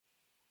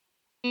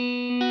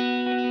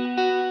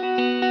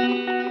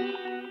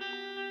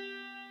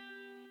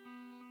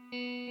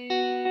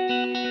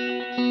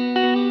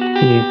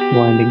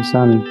blinding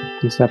sun,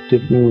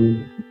 deceptive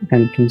moon,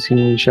 and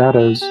concealing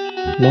shadows.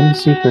 Many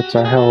secrets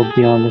are held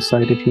beyond the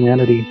sight of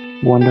humanity.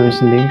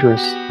 Wondrous and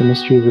dangerous, the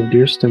mysteries of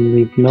Deerston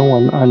leave no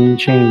one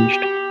unchanged.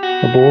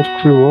 The bold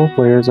crew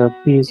roleplayers are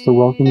pleased to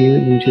welcome you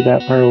into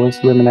that perilous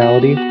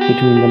liminality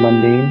between the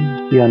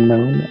mundane, the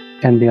unknown,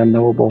 and the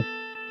unknowable.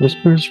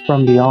 Whispers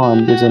from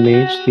Beyond is a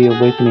Mage the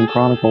Awakening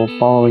chronicle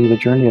following the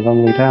journey of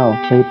Emily Tao,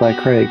 played by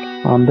Craig.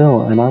 I'm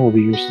Bill, and I will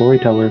be your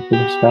storyteller for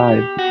this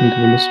dive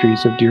into the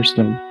mysteries of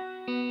Deerston.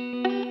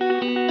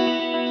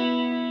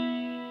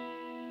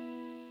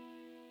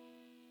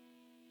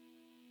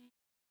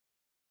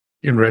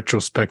 In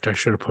retrospect, I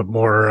should have put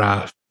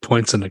more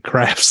points into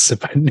crafts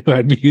if I knew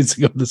I'd be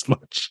using them this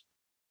much.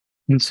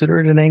 Consider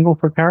it an angle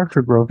for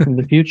character growth in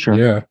the future.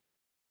 Yeah.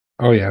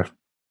 Oh, yeah.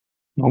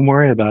 Don't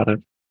worry about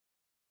it.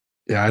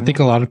 Yeah, I think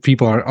a lot of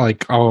people are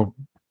like,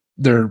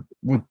 they're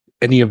with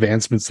any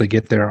advancements they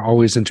get, they're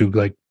always into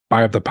like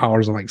buy up the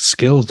powers and like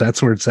skills.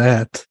 That's where it's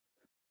at.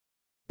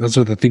 Those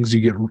are the things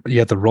you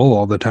have to roll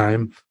all the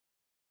time.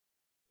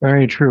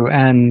 Very true.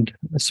 And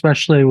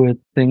especially with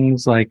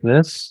things like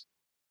this,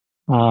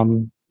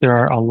 there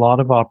are a lot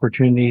of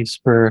opportunities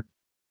for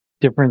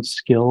different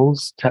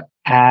skills to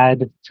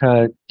add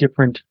to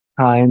different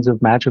kinds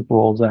of magic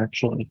rolls,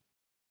 actually.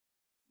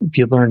 If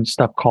you learn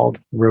stuff called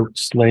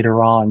rotes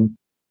later on,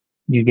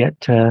 you get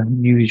to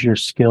use your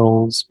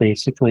skills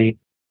basically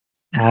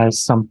as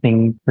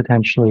something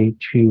potentially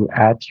to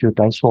add to your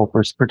dice roll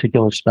for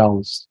particular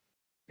spells.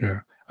 Yeah.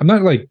 I'm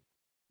not like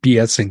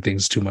BSing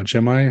things too much,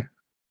 am I?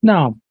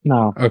 No.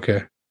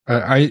 Okay.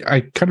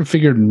 I kind of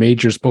figured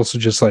mage are supposed to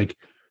just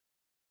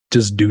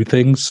do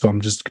things, so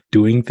I'm just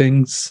doing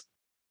things.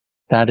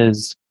 That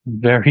is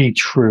very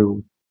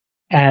true.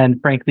 And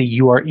frankly,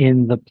 you are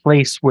in the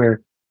place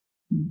where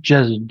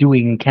just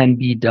doing can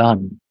be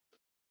done.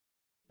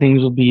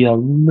 Things will be a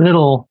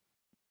little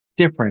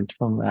different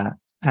from that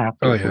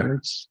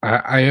afterwards. Oh,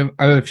 yeah.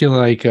 I feel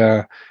like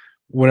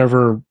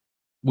whatever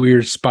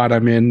weird spot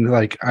I'm in,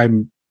 like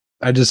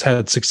I just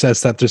had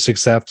success after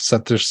success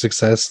after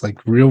success. Like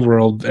real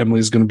world,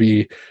 Emily's gonna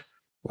be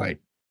like,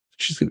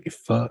 she's gonna be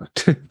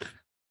fucked.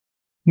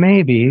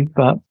 Maybe,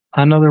 but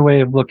another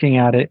way of looking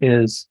at it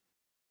is,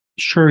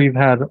 sure, you've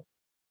had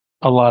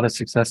a lot of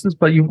successes,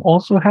 but you've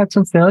also had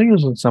some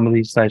failures in some of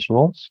these dice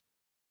rolls.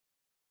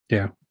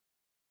 Yeah.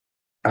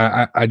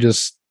 I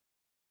just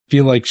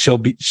feel like she'll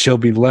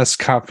be less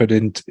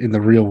confident in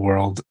the real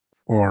world,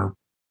 or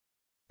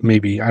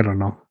maybe, I don't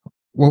know.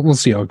 We'll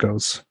see how it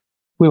goes.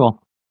 We will.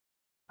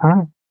 All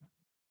right.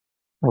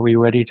 Are we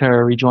ready to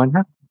rejoin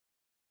her?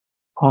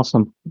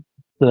 Awesome.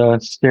 The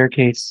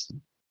staircase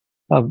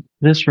of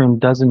this room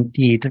does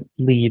indeed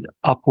lead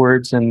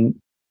upwards and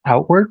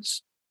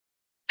outwards,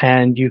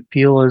 and you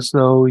feel as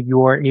though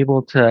you are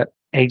able to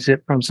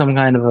exit from some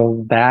kind of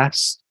a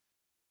vast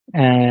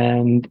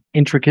and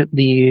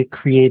intricately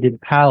created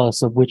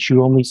palace of which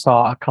you only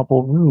saw a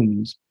couple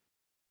rooms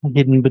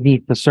hidden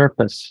beneath the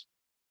surface.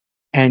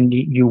 And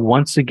you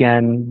once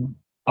again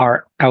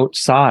are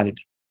outside.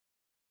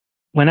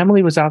 When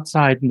Emily was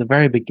outside in the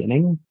very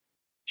beginning,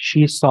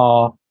 she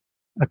saw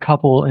a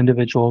couple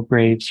individual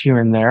graves here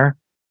and there,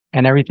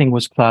 and everything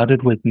was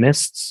clouded with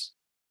mists.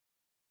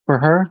 For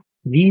her,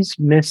 these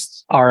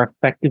mists are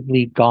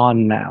effectively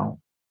gone now.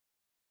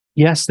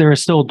 Yes, there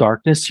is still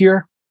darkness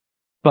here,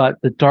 but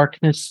the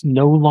darkness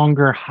no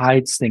longer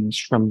hides things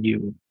from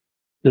you.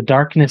 The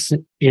darkness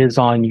is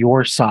on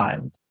your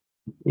side,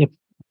 if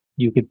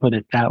you could put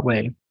it that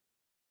way.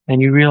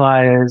 And you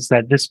realize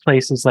that this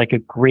place is like a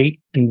great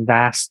and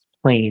vast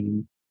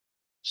plain,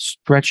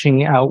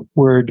 stretching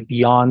outward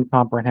beyond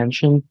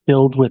comprehension,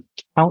 filled with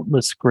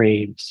countless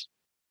graves,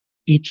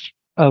 each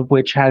of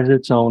which has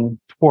its own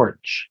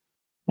torch.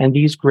 And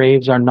these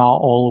graves are not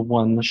all of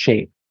one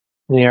shape.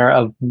 They are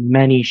of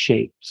many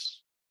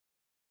shapes.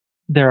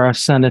 There are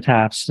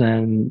cenotaphs,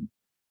 and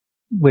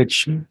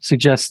which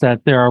suggests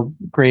that there are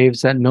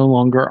graves that no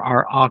longer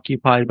are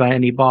occupied by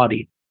any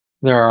body.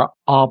 There are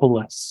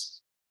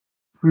obelisks,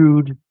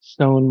 crude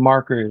stone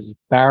markers,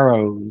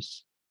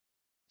 barrows,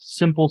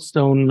 simple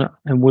stone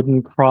and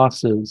wooden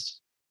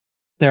crosses.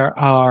 There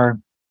are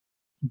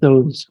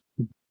those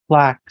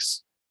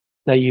plaques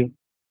that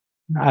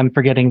I'm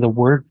forgetting the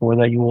word for,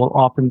 that you will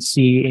often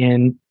see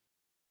in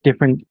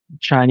different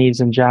Chinese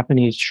and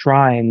Japanese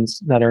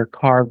shrines that are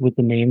carved with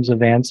the names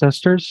of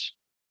ancestors.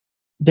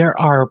 There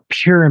are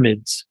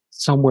pyramids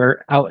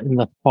somewhere out in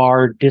the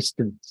far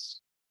distance,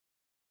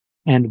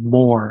 and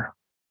more.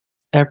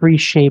 Every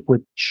shape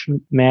which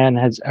man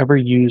has ever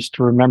used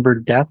to remember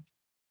death,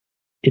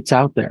 it's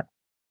out there.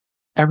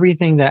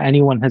 Everything that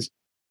anyone has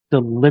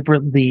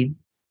deliberately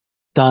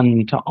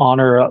done to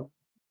honor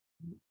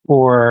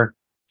or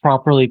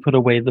properly put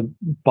away the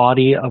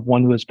body of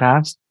one who has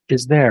passed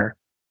is there.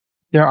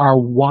 There are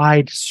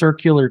wide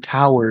circular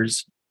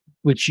towers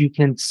which you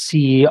can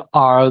see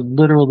are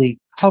literally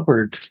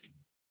covered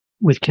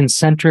with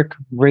concentric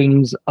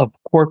rings of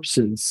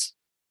corpses.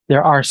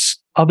 There are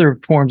other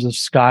forms of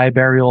sky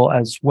burial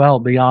as well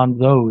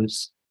beyond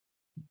those.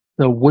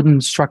 The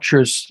wooden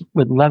structures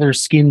with leather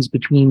skins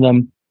between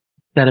them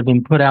that have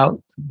been put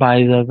out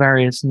by the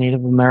various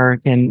Native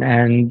American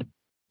and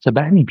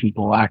Tibetan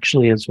people,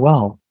 actually, as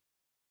well.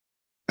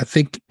 I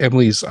think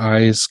Emily's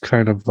eyes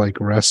kind of like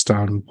rest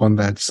on one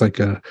that's like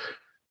a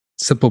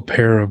simple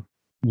pair of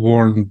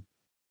worn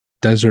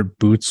desert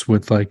boots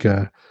with like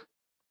a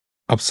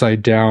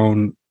upside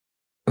down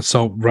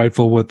assault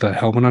rifle with a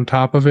helmet on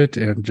top of it,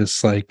 and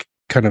just like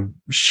kind of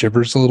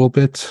shivers a little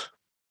bit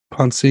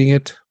upon seeing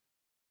it.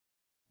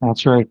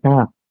 That's right,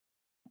 yeah.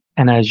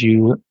 And as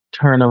you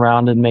turn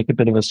around and make a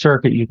bit of a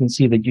circuit, you can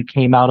see that you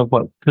came out of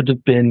what could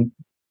have been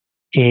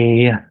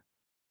a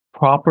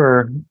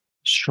proper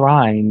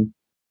shrine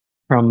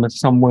from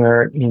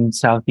somewhere in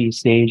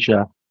Southeast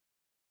Asia.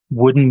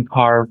 Wooden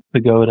carved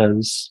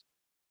pagodas,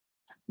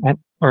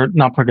 or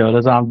not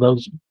pagodas, on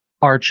those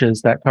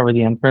arches that cover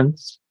the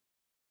entrance.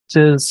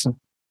 It is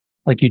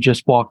like you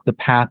just walked the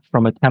path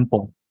from a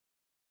temple,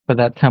 but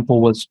that temple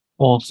was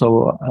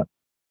also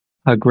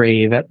a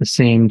grave at the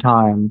same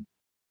time.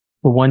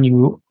 The one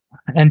you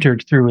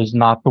entered through is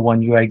not the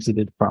one you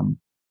exited from.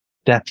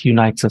 Death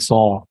unites us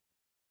all.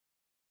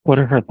 What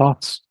are her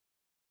thoughts?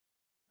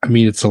 I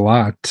mean, it's a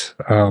lot.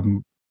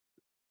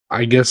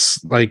 I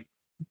guess like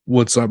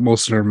what's up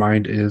most in her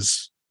mind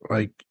is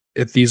like,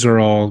 if these are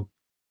all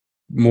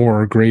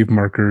more grave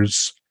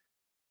markers,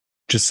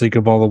 just think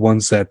of all the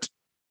ones that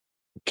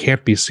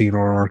can't be seen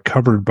or are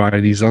covered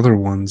by these other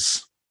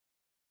ones.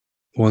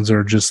 Ones that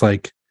are just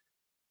like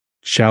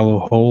shallow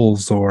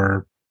holes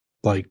or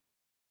like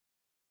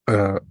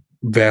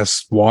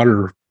vast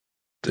water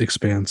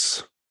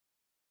expanse.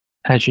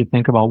 As you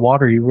think about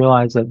water, you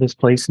realize that this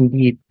place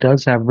indeed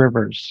does have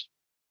rivers.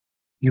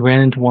 You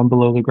ran into one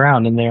below the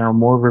ground, and there are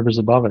more rivers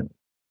above it.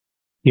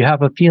 You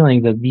have a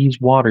feeling that these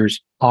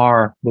waters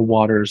are the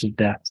waters of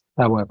death,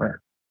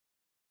 however.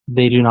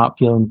 They do not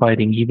feel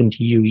inviting even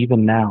to you,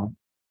 even now.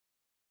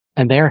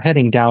 And they are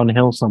heading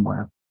downhill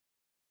somewhere.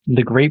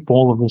 The great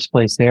bowl of this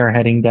place, they are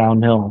heading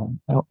downhill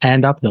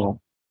and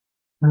uphill.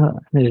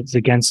 It's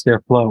against their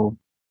flow.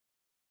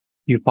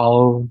 You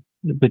follow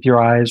with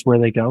your eyes where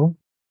they go.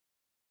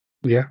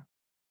 Yeah.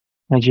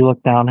 As you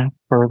look down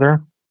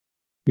further,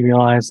 you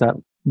realize that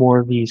more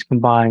of these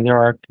combine. There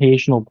are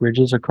occasional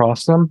bridges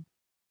across them.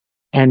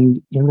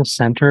 And in the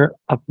center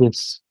of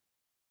this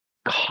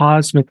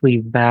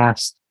cosmically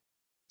vast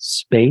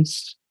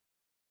space,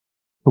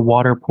 the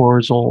water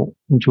pours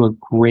into a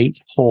great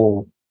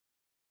hole,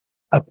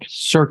 a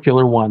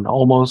circular one,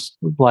 almost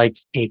like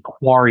a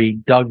quarry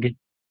dug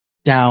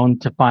down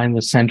to find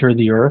the center of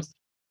the earth,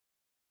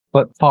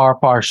 but far,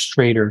 far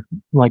straighter,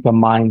 like a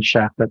mine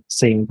shaft at the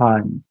same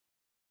time.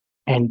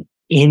 And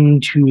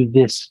into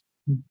this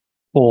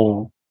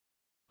hole,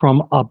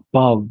 from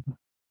above,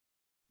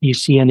 you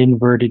see an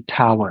inverted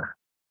tower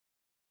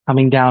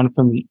coming down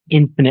from the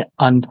infinite,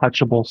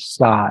 untouchable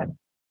sky.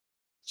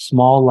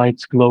 Small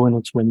lights glow in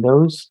its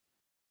windows,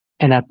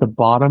 and at the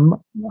bottom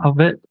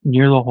of it,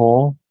 near the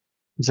hole,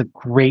 is a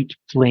great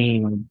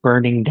flame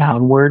burning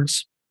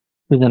downwards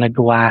within a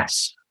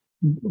glass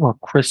or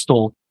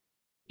crystal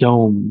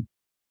dome,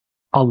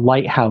 a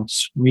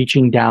lighthouse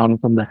reaching down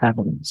from the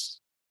heavens,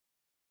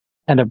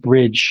 and a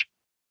bridge,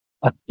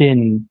 a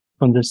thin,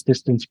 from this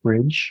distance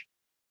bridge,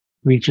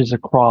 reaches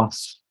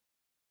across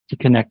to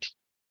connect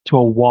to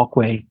a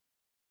walkway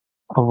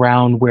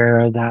around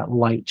where that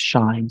light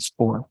shines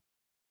forth,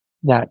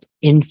 that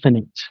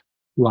infinite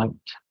light.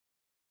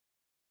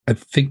 I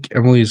think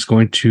Emily is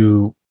going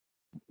to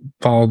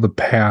follow the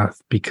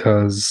path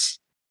because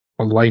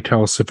a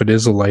lighthouse, if it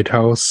is a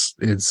lighthouse,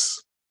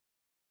 it's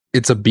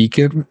a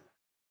beacon,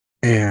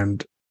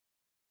 and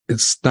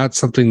it's not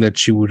something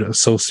that you would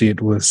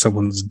associate with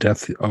someone's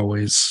death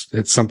always.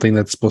 It's something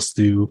that's supposed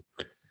to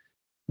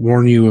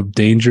warn you of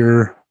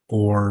danger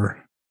or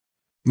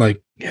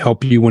like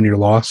help you when you're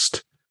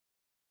lost.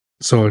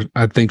 So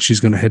I think she's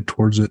going to head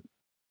towards it.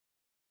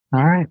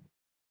 All right.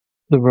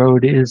 The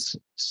road is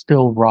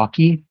still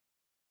rocky,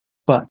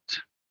 but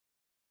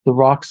the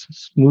rocks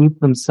smooth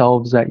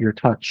themselves at your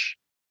touch.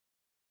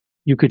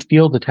 You could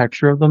feel the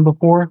texture of them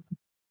before,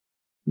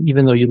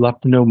 even though you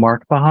left no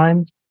mark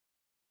behind.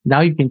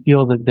 Now you can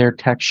feel that their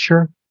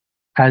texture,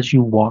 as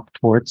you walk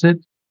towards it,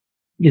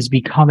 is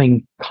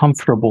becoming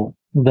comfortable,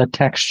 the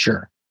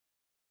texture,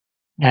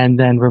 and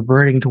then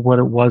reverting to what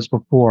it was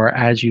before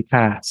as you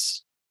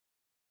pass.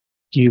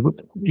 Do you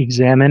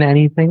examine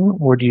anything,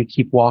 or do you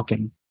keep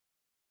walking?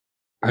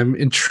 I'm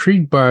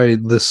intrigued by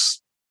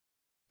this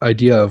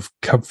idea of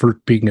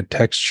comfort being a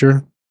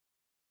texture,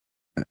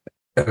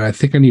 and I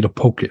think I need to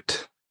poke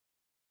it.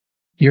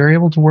 You're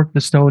able to work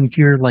the stone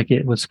here like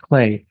it was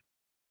clay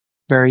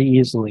very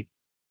easily.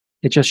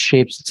 It just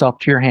shapes itself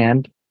to your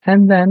hand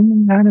and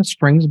then kind of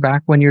springs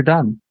back when you're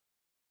done.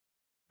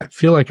 I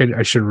feel like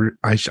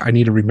I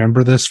need to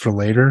remember this for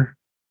later,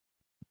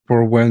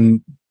 for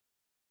when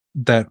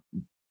that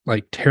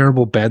like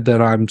terrible bed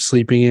that I'm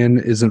sleeping in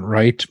isn't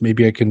right.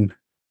 Maybe I can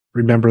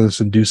remember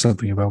this and do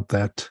something about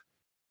that.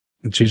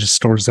 And she just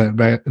stores that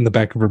back in the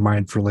back of her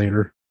mind for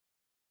later.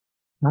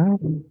 All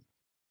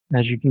right.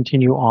 As you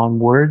continue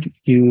onward,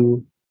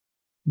 you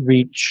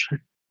reach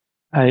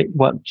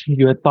What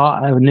you had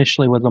thought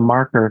initially was a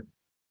marker,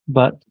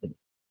 but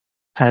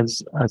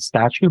as a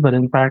statue, but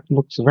in fact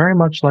looks very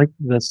much like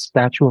the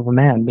statue of a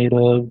man made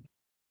of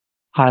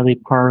highly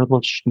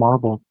polished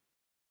marble.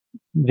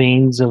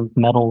 Veins of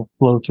metal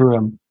flow through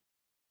him,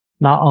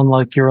 not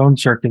unlike your own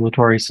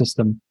circulatory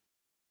system.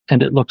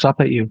 And it looks up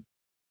at you.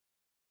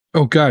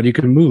 Oh God, you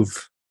can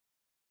move.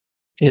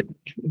 It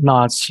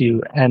nods to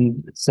you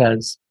and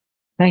says,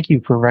 "Thank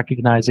you for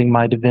recognizing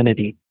my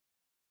divinity."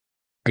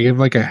 I give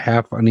like a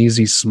half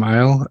uneasy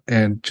smile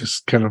and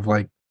just kind of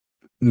like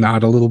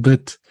nod a little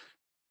bit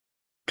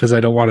because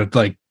I don't want to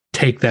like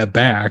take that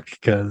back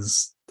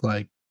because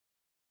like,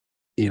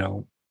 you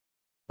know,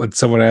 when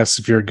someone asks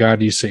if you're a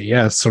god, you say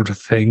yes, sort of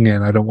thing,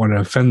 and I don't want to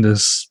offend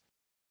this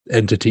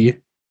entity.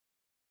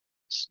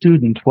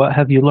 Student, what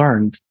have you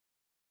learned?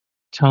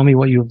 Tell me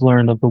what you've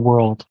learned of the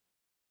world,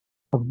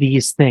 of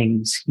these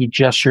things. He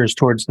gestures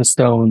towards the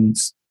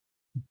stones,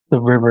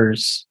 the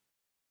rivers.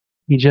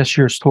 He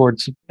gestures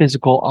towards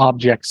physical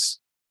objects,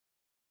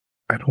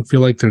 I don't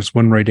feel like there's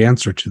one right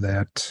answer to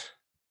that.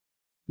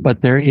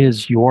 but there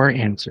is your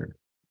answer.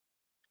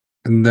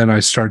 And then I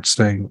start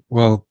saying,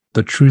 well,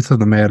 the truth of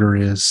the matter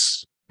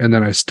is, and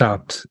then I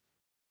stop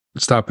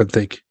and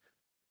think,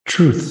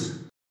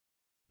 truth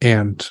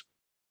and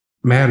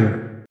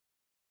matter,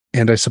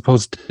 and I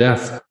suppose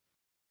death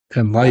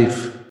and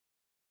life.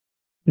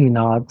 He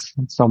nods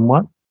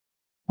somewhat,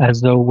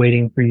 as though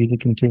waiting for you to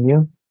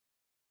continue.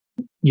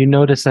 You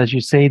notice as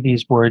you say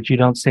these words, you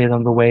don't say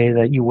them the way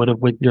that you would have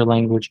with your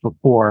language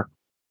before,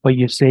 but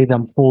you say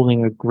them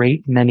holding a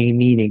great many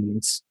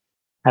meanings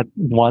at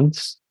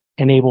once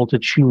and able to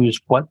choose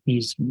what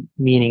these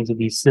meanings of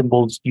these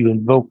symbols you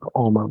invoke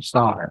almost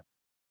are.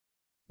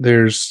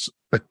 There's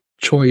a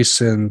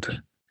choice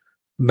and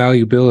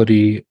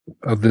malleability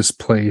of this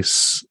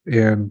place,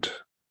 and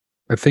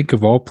I think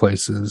of all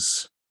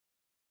places,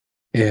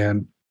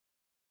 and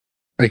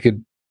I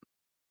could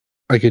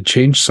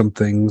change some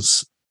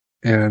things,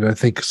 and I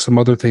think some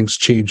other things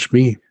changed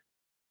me.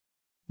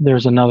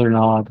 There's another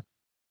nod.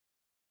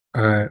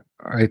 I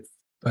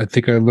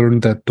think I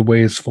learned that the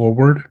way is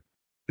forward,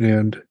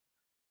 and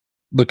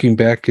looking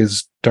back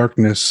is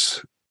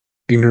darkness,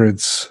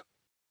 ignorance,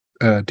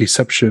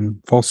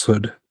 deception,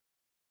 falsehood.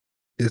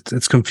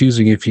 It's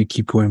confusing if you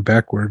keep going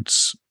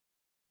backwards,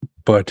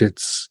 but it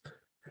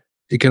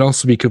can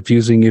also be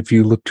confusing if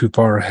you look too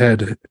far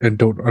ahead and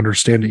don't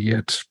understand it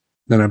yet.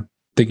 Then I'm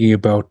thinking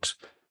about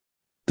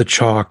the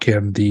chalk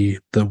and the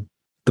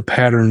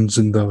patterns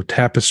and the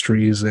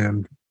tapestries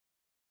and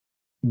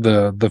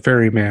the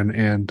ferryman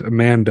and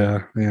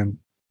Amanda and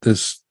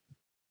this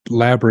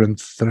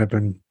labyrinth that I've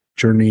been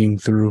journeying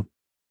through.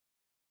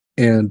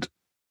 And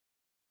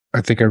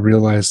I think I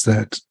realized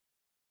that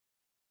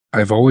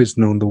I've always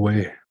known the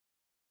way.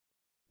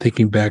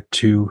 Thinking back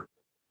to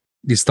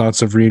these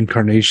thoughts of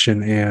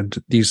reincarnation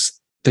and these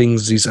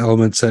things, these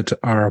elements that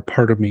are a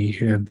part of me,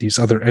 and these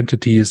other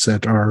entities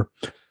that are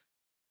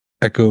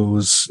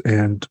echoes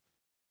and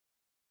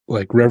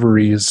like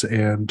reveries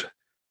and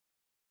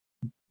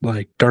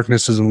like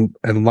darknesses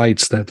and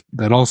lights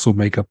that also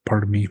make up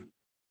part of me,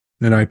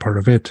 and I part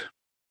of it.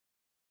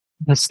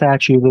 The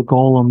statue, the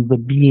golem, the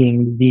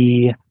being,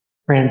 the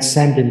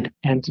transcendent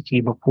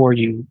entity before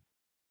you,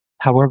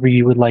 however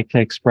you would like to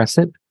express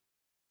it,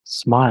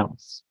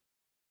 smiles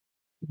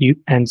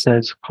and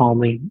says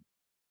calmly,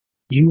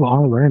 "You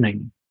are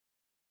learning."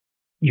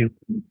 You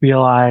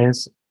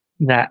realize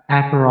that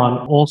Acheron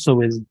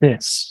also is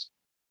this,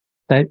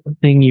 that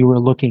thing you were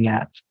looking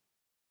at,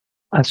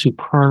 a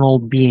supernal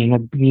being, a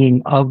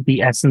being of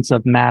the essence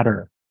of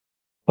matter,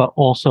 but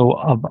also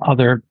of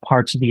other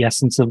parts of the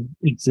essence of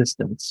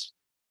existence.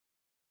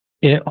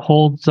 It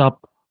holds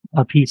up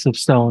a piece of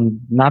stone,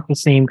 not the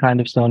same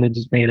kind of stone it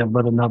is made of,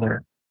 but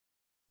another.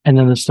 And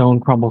then the stone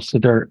crumbles to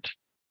dirt.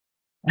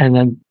 And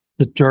then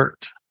the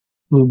dirt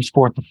blooms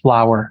forth a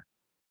flower,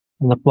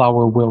 and the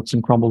flower wilts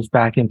and crumbles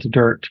back into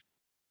dirt,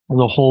 and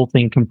the whole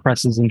thing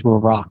compresses into a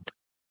rock.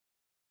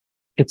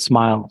 It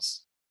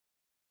smiles.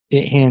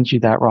 It hands you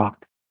that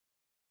rock.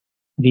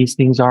 These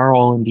things are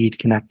all indeed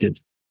connected.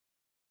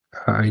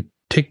 I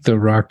take the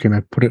rock and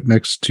I put it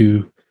next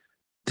to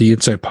the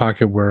inside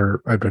pocket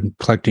where I've been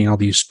collecting all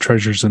these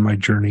treasures in my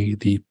journey.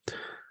 The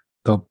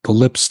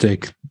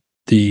lipstick,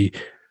 the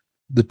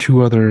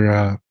two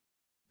other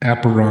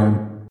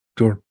Aperon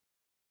or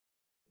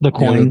The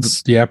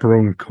coins. the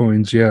Aperon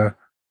coins. Yeah,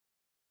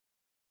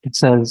 It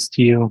says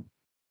to you,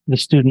 the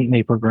student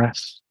may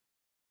progress.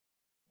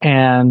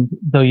 And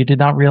though you did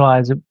not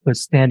realize it was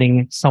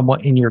standing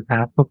somewhat in your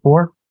path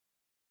before,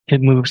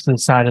 it moves to the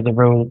side of the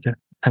road,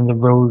 and the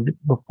road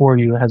before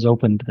you has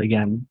opened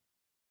again.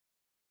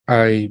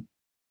 I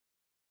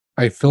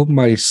fill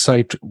my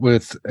sight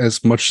with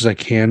as much as I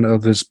can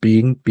of this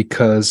being,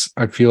 because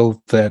I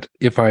feel that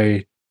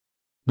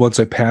once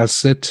I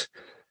pass it,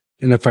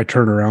 and if I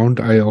turn around,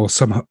 I'll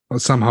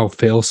somehow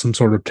fail some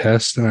sort of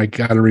test, and I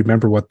got to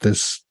remember what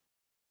this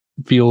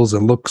feels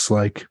and looks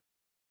like.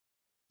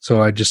 So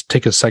I just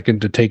take a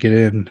second to take it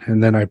in,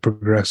 and then I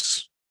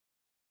progress.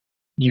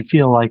 You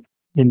feel like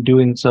in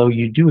doing so,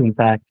 you do in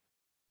fact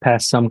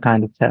pass some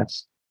kind of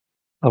test.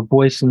 A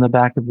voice in the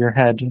back of your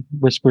head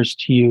whispers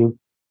to you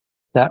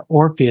that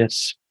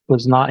Orpheus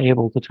was not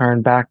able to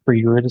turn back for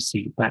Eurydice,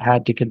 but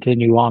had to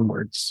continue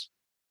onwards.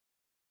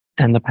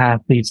 And the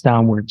path leads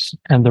downwards,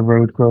 and the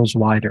road grows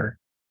wider.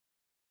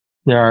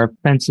 There are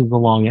fences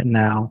along it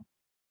now,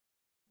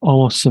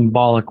 almost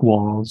symbolic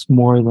walls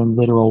more than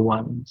literal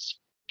ones,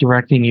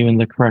 directing you in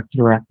the correct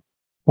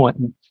point,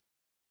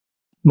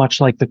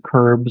 much like the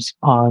curbs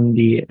on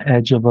the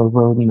edge of a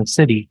road in a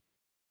city,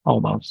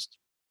 almost.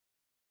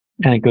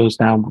 And it goes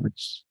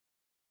downwards.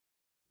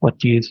 What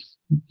do you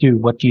do?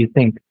 What do you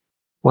think?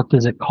 What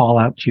does it call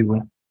out to you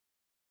with?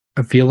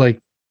 I feel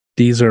like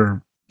these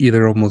are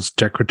either almost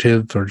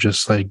decorative or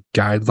just like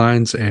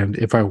guidelines, and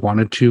if I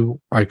wanted to,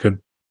 I could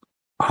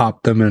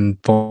hop them and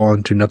fall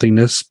into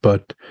nothingness,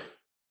 but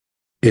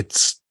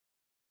it's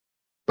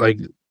like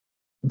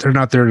they're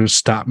not there to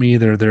stop me.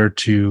 They're there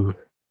to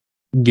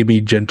give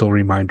me gentle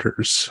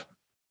reminders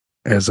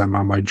as I'm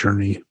on my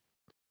journey.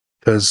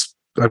 Because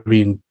I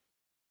mean,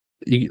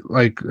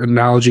 like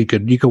analogy,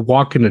 you could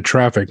walk into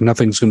traffic,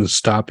 nothing's going to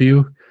stop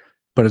you,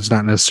 but it's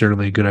not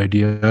necessarily a good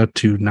idea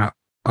to not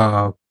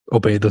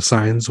obey the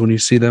signs when you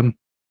see them.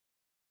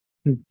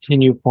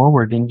 Continue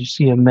forward, and you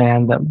see a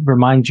man that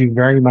reminds you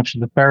very much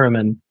of the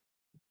ferryman.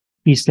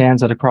 He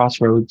stands at a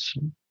crossroads,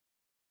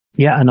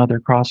 yet another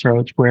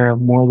crossroads where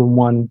more than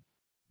one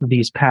of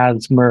these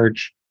paths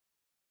merge.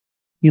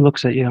 He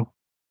looks at you.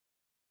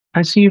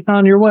 I see you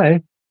found your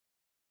way.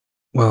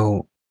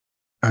 Well,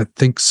 I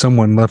think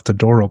someone left the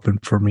door open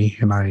for me,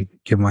 and I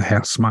give him a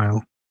half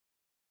smile.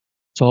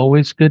 It's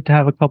always good to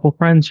have a couple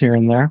friends here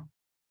and there.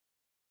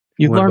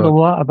 You've learned a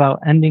lot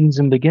about endings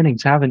and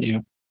beginnings, haven't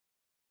you?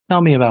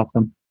 Tell me about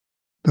them.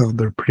 Oh,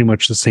 they're pretty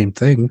much the same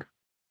thing.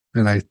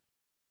 And I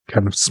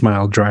kind of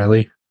smile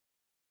dryly.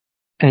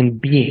 And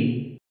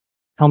being.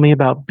 Tell me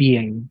about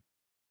being.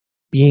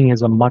 Being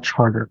is a much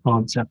harder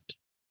concept.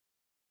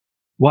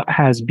 What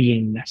has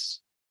beingness?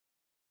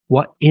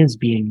 What is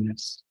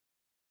beingness?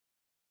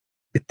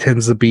 It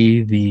tends to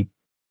be the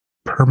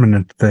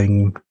permanent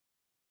thing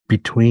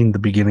between the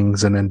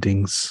beginnings and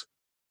endings.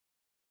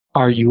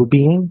 Are you a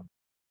being?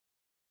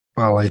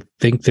 Well, I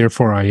think,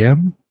 therefore I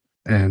am.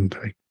 And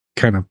I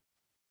kind of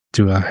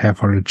do a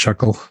half-hearted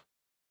chuckle.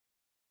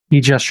 He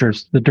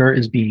gestures. The dirt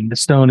is being. The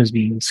stone is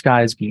being. The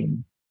sky is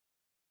being.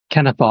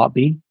 Can a thought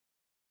be?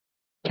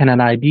 Can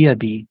an idea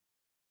be?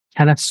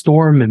 Can a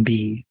storm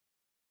be?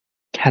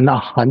 Can a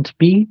hunt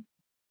be?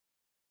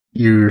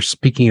 You're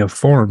speaking of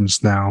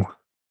forms now.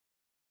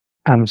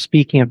 I'm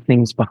speaking of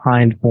things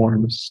behind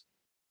forms.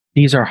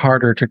 These are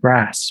harder to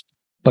grasp,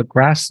 but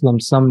grasp them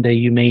someday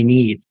you may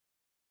need.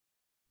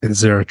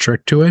 Is there a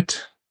trick to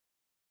it?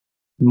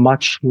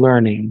 Much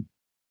learning,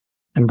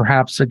 and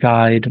perhaps a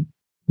guide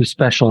who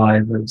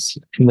specializes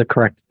in the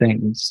correct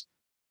things.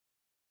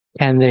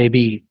 Can they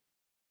be?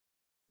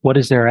 What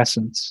is their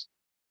essence?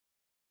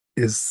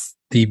 Is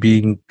the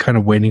being kind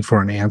of waiting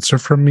for an answer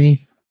from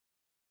me?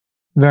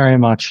 Very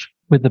much,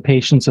 with the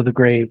patience of the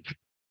grave.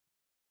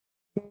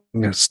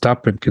 I'm going to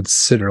stop and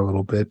consider a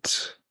little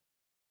bit.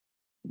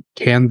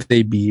 Can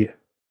they be?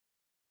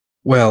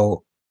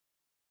 Well,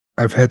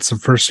 I've had some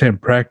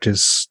firsthand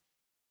practice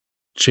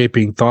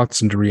shaping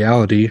thoughts into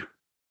reality.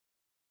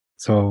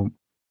 So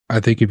I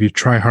think if you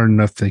try hard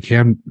enough,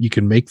 you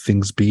can make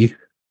things be.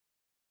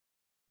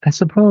 I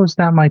suppose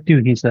that might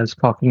do, he says,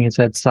 cocking his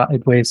head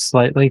sideways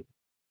slightly.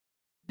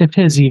 If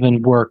his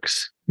even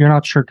works, you're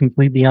not sure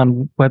completely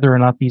on whether or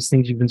not these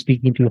things you've been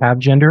speaking to have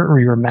gender, or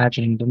you're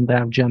imagining them to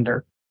have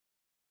gender.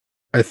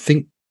 I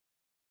think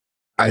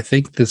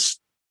this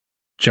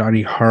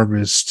Johnny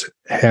Harvest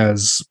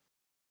has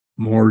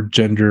more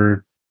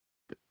gender,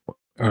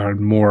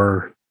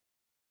 more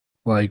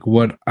like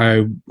what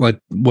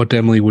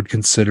Emily would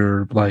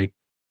consider like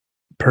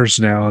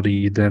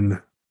personality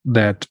than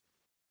that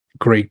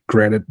great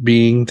granite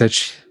being that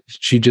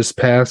she just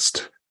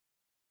passed.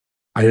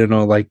 I don't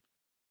know, like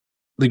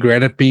the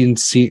granite being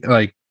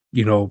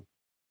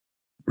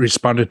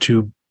responded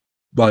to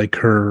like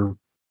her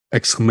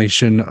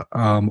exclamation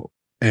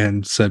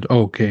and said,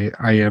 okay,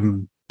 I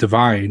am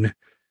divine,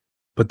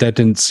 but that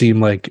didn't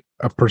seem like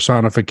a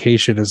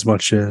personification as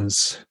much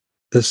as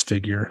this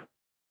figure.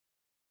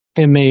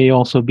 It may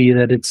also be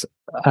that it's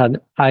an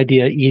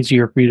idea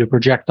easier for you to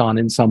project on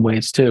in some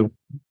ways too.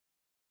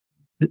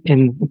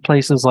 In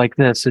places like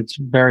this, it's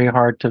very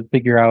hard to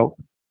figure out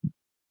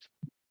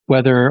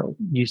whether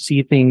you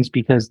see things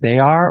because they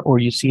are, or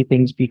you see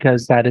things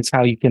because that is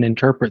how you can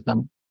interpret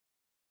them.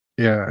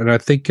 Yeah, and I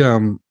think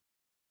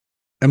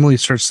Emily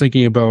starts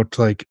thinking about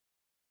like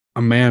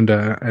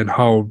Amanda and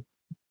how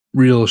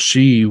real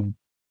she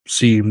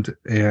seemed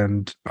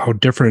and how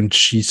different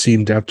she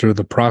seemed after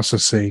the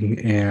processing,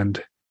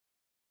 and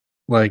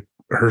like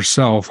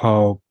herself,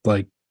 how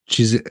like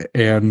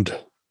and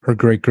her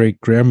great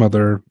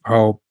grandmother,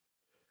 how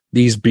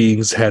these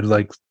beings had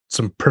like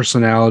some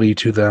personality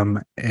to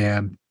them,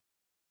 and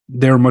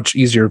they're much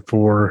easier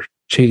for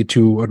Che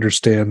to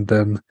understand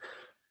than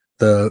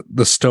the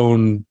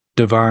stone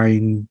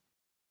divine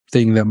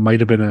thing that might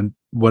have been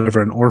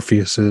whatever an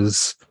Orpheus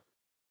is.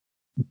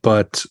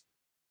 but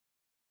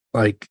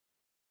like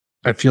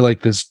I feel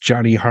like this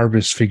Johnny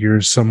Harvest figure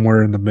is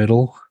somewhere in the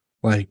middle,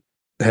 like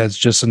has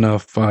just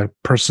enough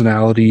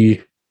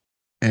personality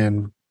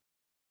and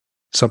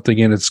something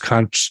in its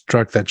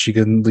construct that she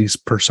can at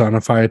least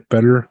personify it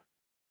better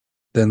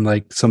than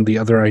like some of the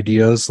other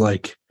ideas,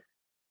 like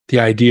the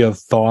idea of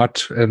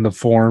thought and the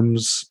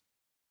forms,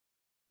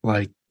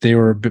 like they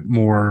were a bit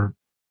more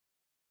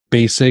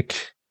basic.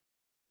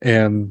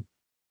 And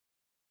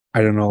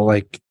I don't know,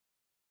 like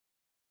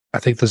I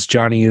think this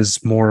Johnny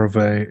is more of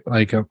a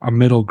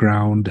middle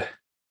ground,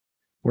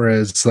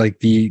 whereas like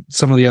the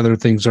some of the other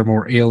things are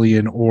more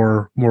alien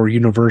or more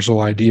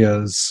universal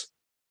ideas.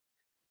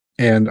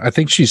 And I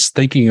think she's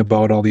thinking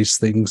about all these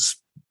things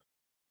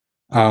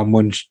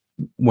when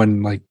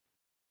like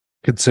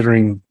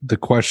considering the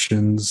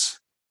questions,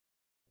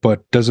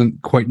 but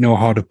doesn't quite know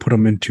how to put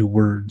them into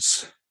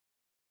words.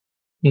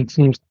 He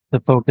seems to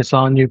focus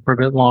on you for a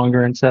bit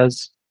longer and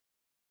says,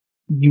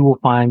 you will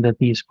find that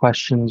these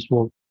questions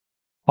will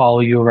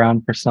follow you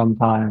around for some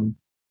time,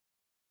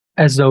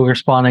 as though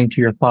responding to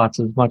your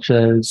thoughts as much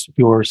as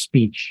your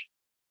speech.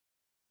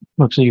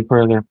 Looks at you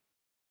further.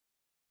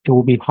 It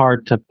will be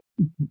hard to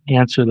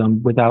answer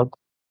them without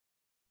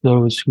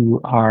those who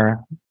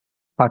are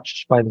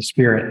touched by the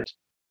spirit.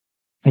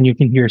 And you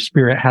can hear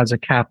spirit has a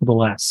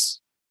capital S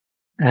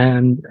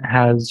and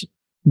has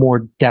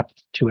more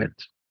depth to it.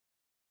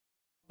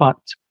 But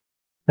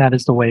that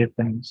is the way of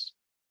things.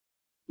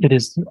 It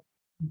is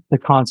the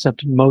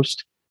concept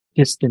most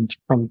distant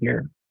from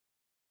here.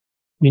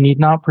 You need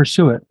not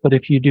pursue it, but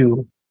if you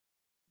do,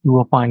 you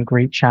will find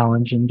great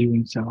challenge in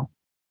doing so.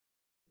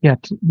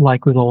 Yet,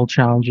 like with all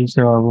challenges,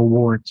 there are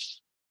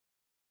rewards.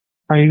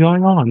 Are you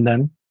going on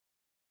then?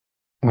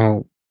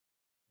 Well,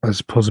 I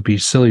suppose it'd be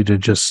silly to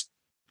just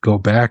go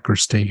back or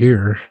stay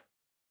here.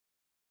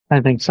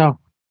 I think so.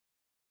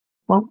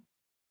 Well,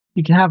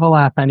 you can have a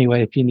laugh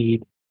anyway if you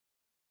need,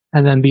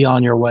 and then be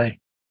on your way.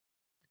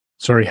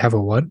 Sorry, have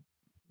a what?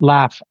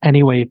 Laugh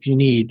anyway if you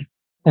need,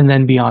 and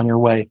then be on your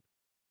way.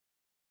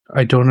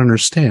 I don't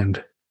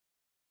understand.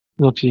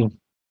 Look, you.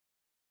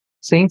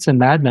 Saints and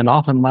madmen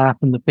often laugh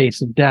in the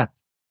face of death.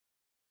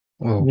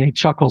 Well, And he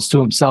chuckles to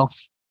himself.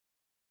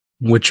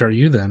 which are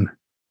you then?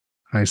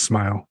 I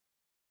smile.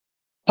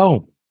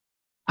 Oh,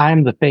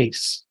 I'm the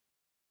face.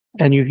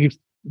 And you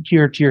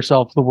hear to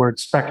yourself the word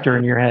specter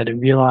in your head and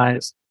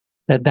realize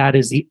that that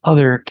is the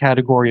other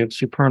category of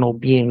supernal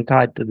being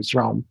tied to this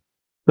realm.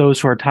 Those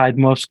who are tied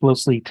most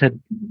closely to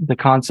the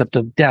concept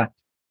of death,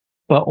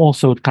 but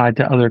also tied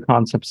to other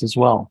concepts as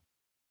well.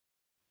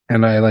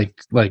 And I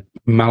like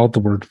mouth the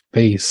word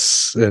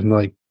face and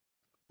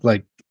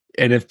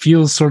and it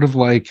feels sort of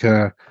like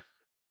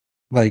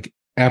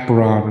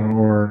Aperon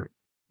or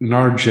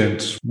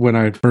Nargent when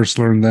I first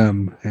learned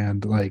them.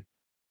 And like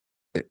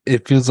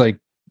it feels like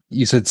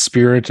you said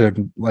spirit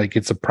and like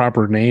it's a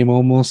proper name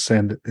almost,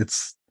 and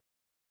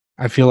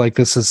I feel like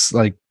this is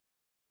like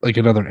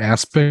another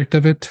aspect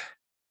of it.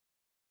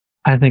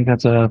 I think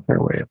that's a fair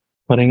way of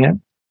putting it.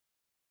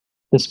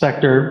 The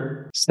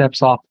specter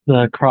steps off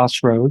the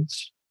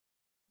crossroads,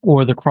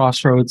 or the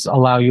crossroads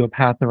allow you a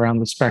path around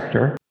the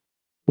specter,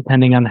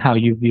 depending on how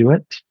you view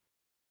it.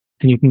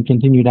 And you can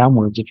continue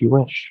downwards if you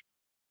wish.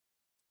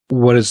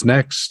 What is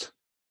next?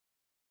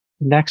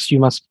 Next, you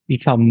must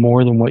become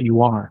more than what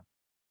you are.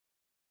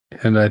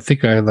 And I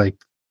think I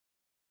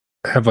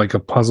have like a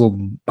puzzled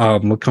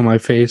look on my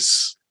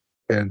face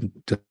and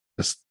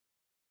just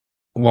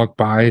walk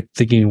by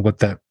thinking what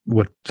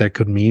that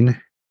could mean.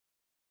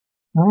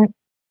 All right.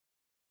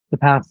 The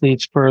path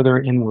leads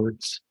further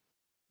inwards.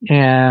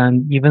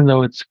 And even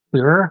though it's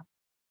clearer,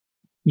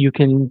 you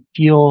can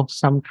feel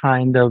some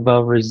kind of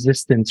a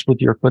resistance with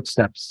your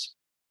footsteps.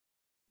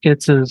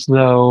 It's as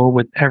though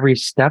with every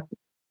step,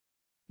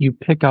 you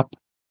pick up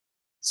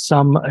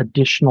some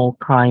additional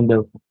kind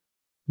of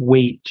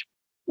weight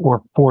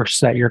or force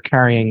that you're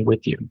carrying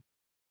with you.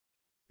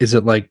 Is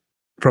it like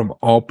from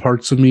all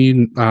parts of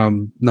me,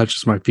 not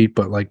just my feet,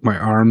 but like my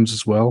arms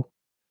as well?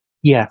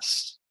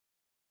 Yes.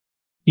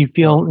 You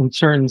feel in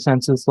certain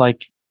senses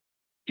like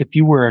if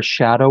you were a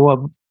shadow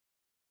of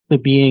the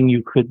being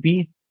you could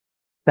be,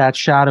 that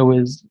shadow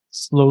is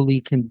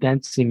slowly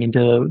condensing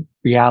into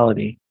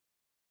reality.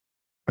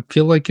 I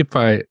feel like if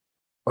I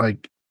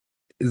like,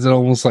 is it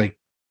almost like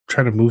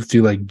trying to move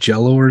through like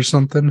jello or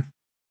something?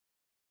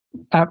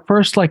 At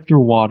first, like through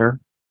water,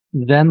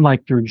 then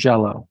like through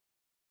jello.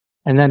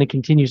 And then it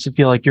continues to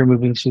feel like you're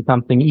moving through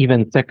something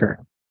even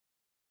thicker.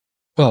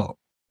 Well,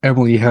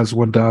 Emily has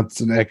one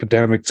dots in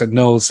academics and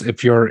knows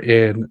if you're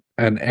in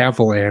an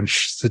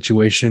avalanche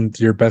situation,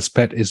 your best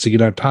bet is to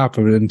get on top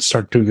of it and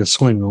start doing a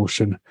swing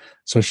motion.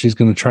 So she's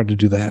going to try to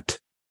do that.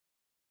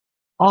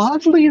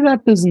 Oddly,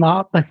 that does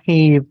not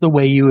behave the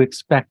way you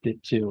expect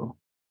it to.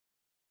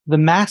 The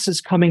mass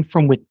is coming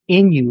from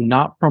within you,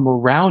 not from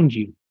around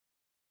you.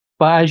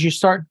 But as you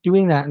start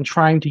doing that and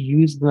trying to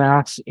use the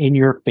mass in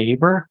your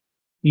favor,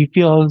 you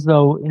feel as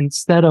though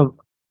instead of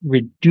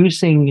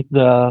reducing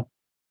the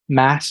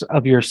mass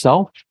of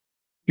yourself,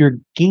 you're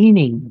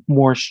gaining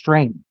more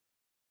strength.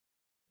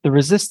 The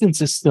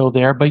resistance is still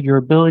there, but your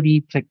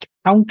ability to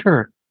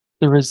counter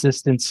the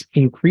resistance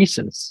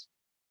increases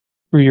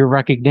through your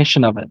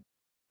recognition of it.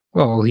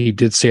 Well, he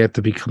did say I have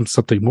to become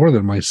something more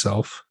than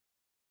myself.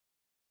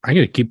 I'm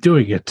going to keep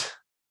doing it.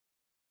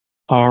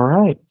 All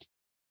right.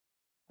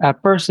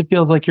 At first, it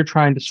feels like you're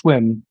trying to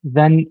swim.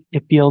 Then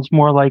it feels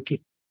more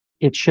like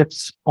it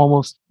shifts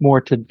almost more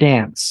to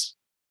dance.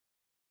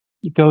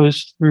 It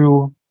goes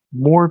through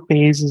more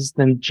phases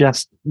than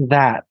just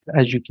that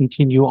as you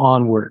continue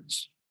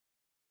onwards.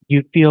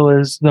 You feel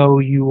as though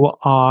you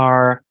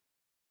are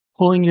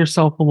pulling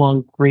yourself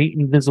along great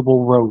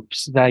invisible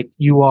ropes, that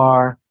you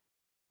are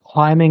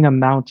climbing a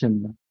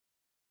mountain,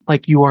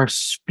 like you are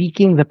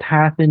speaking the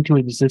path into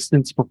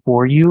existence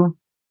before you,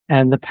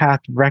 and the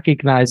path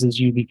recognizes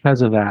you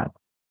because of that.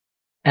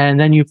 And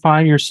then you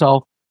find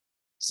yourself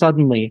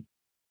suddenly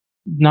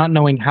not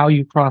knowing how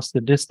you cross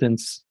the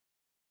distance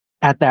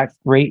at that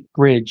great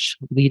bridge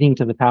leading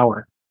to the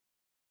tower.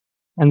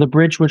 And the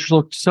bridge, which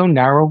looked so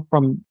narrow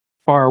from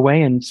far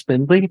away and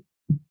spindly,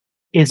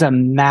 is a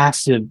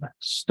massive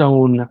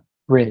stone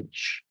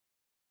bridge,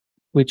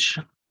 which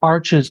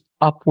arches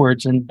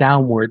upwards and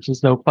downwards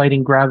as though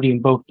fighting gravity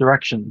in both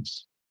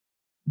directions.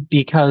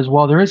 Because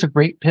while there is a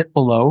great pit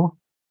below,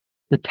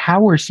 the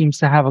tower seems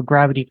to have a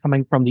gravity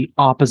coming from the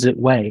opposite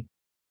way,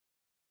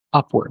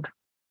 upward.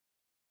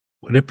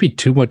 Would it be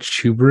too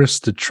much hubris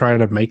to try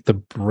to make the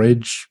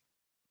bridge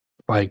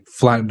like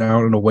flatten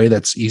out in a way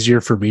that's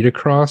easier for me to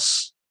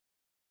cross?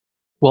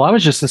 Well, I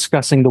was just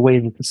discussing the way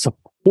that the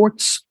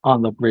supports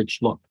on the bridge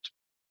looked.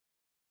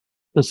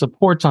 The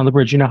supports on the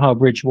bridge, you know how a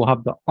bridge will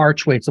have the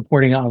archway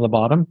supporting it on the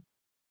bottom?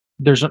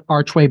 There's an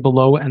archway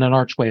below and an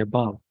archway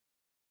above.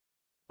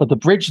 But the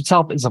bridge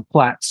itself is a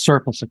flat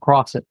surface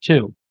across it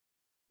too.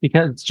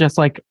 Because it's just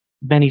like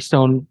many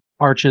stone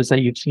arches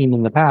that you've seen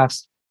in the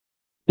past,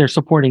 they're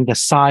supporting the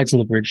sides of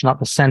the bridge, not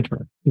the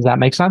center. Does that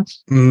make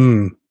sense?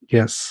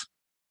 Yes.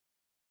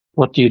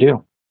 What do you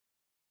do?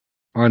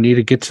 I need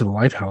to get to the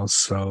lighthouse,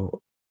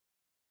 so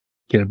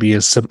can it be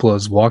as simple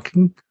as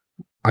walking?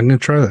 I'm going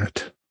to try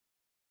that.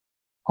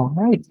 All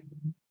right.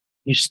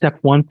 You step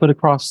 1 foot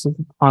across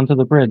onto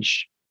the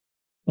bridge,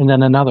 and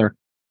then another.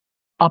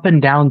 Up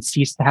and down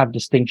cease to have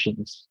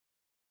distinctions.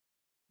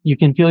 You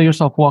can feel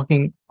yourself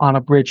walking on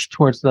a bridge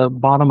towards the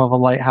bottom of a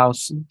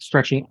lighthouse,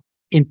 stretching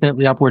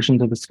infinitely upwards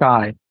into the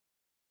sky.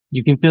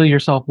 You can feel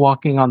yourself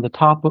walking on the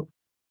top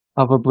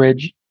of a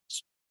bridge,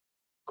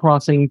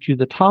 crossing to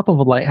the top of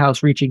a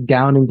lighthouse, reaching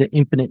down into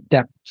infinite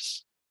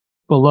depths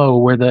below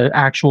where the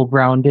actual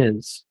ground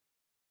is.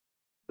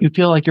 You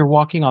feel like you're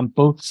walking on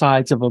both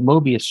sides of a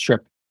Mobius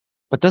strip,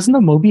 but doesn't the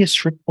Mobius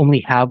strip only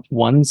have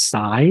one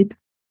side?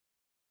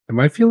 Am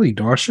I feeling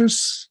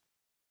nauseous?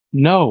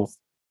 No,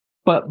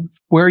 but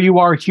where you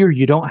are here,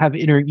 you don't have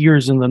inner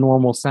ears in the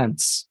normal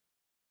sense.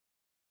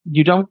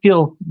 You don't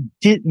feel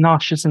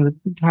nauseous in the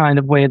kind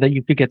of way that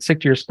you could get sick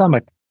to your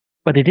stomach,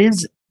 but it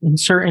is in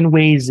certain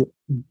ways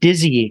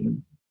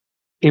dizzying.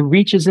 It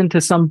reaches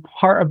into some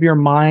part of your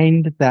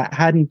mind that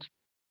hadn't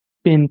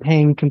been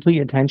paying complete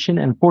attention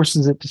and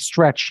forces it to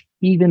stretch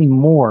even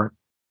more,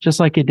 just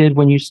like it did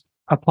when you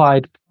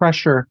applied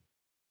pressure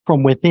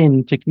from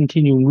within to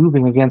continue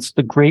moving against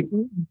the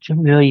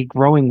greatly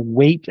growing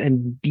weight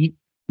and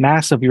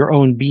mass of your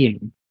own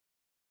being.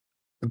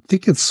 I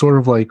think it's sort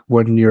of like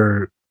when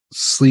you're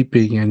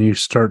sleeping and you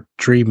start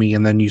dreaming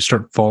and then you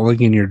start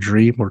falling in your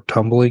dream or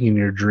tumbling in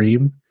your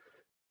dream.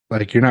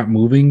 Like you're not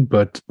moving,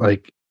 but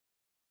like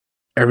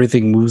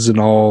everything moves in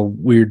all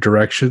weird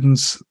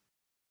directions.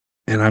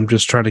 And I'm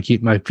just trying to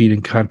keep my feet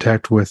in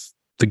contact with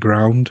the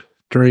ground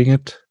during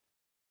it.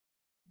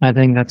 I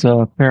think that's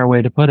a fair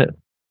way to put it.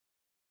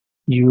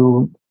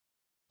 You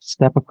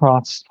step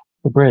across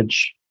the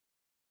bridge.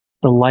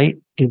 The light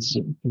is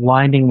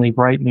blindingly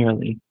bright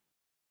nearly,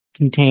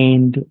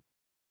 contained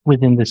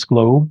within this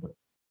globe,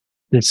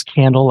 this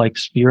candle-like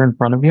sphere in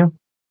front of you.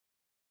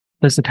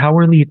 Does the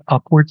tower lead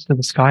upwards to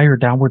the sky or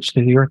downwards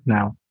to the earth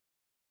now?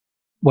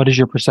 What does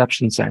your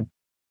perception say?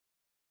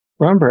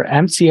 Remember,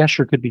 MC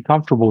Escher could be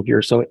comfortable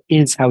here, so it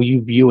is how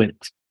you view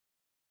it.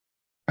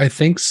 I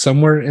think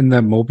somewhere in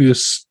that Mobius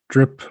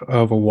strip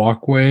of a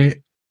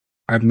walkway,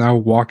 I'm now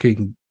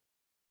walking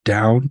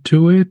down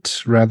to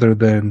it rather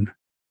than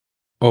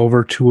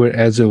over to it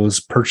as it was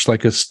perched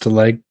like a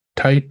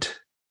stalactite,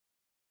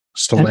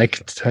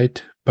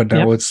 but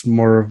now it's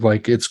more of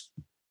like it's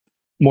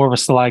more of a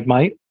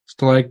stalagmite.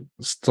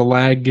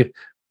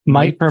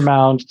 Mite for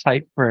mound,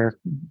 type for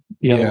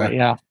the other way,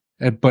 yeah.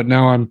 But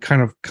now I'm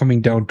kind of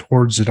coming down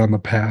towards it on the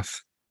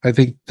path. I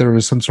think there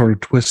was some sort of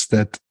twist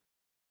that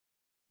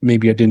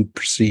maybe I didn't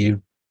perceive.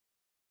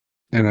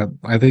 And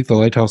I think the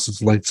lighthouse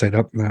is right side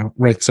up now.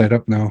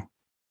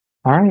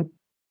 All right.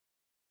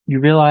 You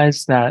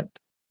realize that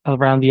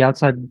around the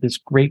outside of this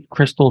great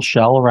crystal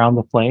shell around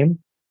the flame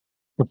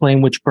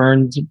which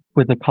burns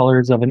with the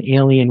colors of an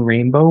alien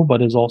rainbow,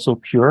 but is also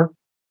pure,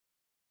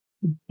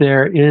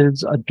 there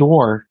is a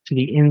door to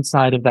the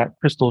inside of that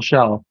crystal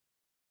shell.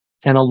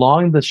 And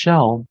along the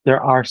shell,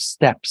 there are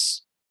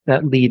steps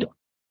that lead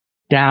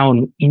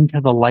down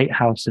into the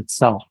lighthouse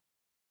itself.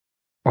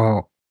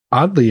 Well,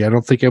 oddly, I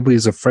don't think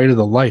Emily's afraid of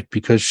the light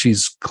because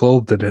she's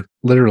clothed in it,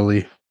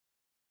 literally.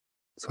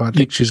 So I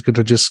think she's going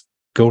to just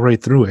go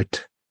right through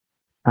it.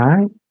 All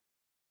right.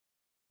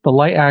 The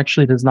light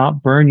actually does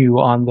not burn you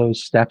on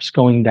those steps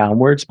going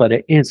downwards, but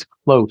it is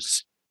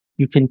close.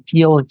 You can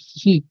feel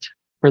heat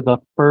for the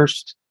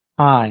first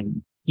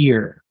time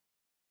here.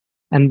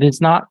 And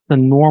it's not the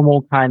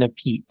normal kind of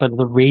heat, but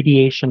the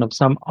radiation of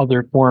some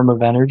other form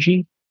of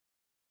energy.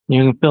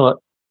 You can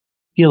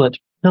feel it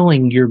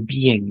filling your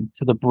being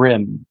to the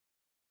brim,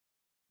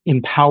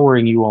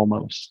 empowering you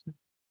almost.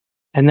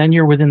 And then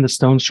you're within the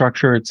stone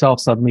structure itself,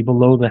 suddenly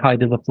below the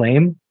height of the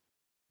flame,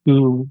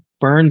 who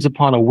burns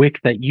upon a wick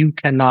that you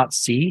cannot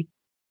see.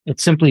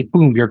 It's simply,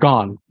 boom, you're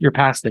gone. You're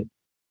past it.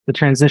 The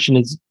transition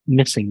is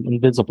missing,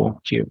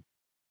 invisible to you.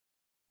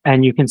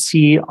 And you can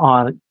see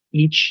on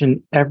each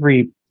and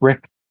every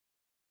brick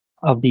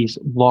of these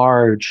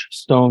large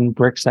stone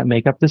bricks that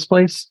make up this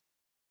place,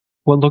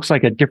 what looks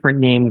like a different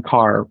name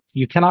carved.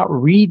 You cannot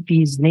read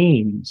these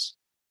names,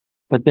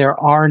 but there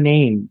are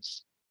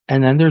names.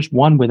 And then there's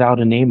one without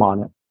a name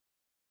on it.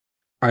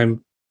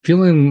 I'm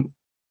feeling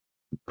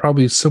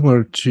probably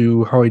similar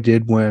to how I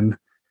did when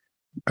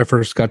I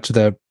first got to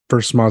that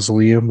first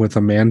mausoleum with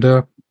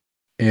Amanda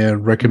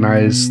and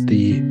recognized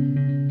the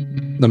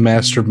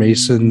Master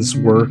Mason's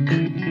work.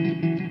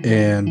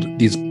 And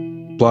these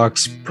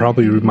blocks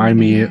probably remind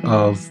me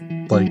of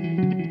like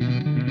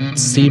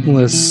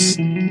seamless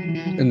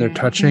in their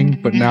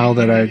touching, but now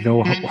that I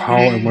know how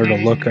and where to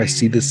look, I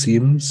see the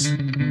seams,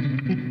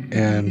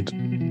 and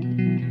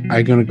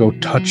I'm gonna go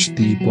touch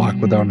the block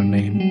without a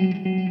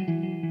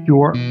name.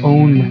 Your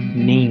own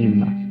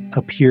name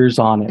appears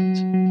on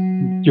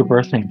it. Your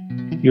birth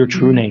name, your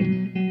true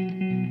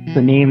name,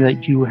 the name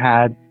that you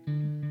had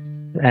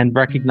and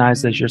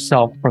recognized as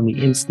yourself from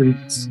the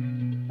instance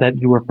that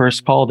you were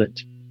first called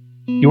it.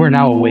 You are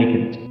now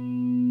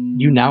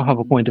awakened. You now have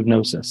a point of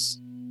gnosis.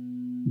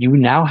 You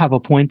now have a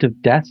point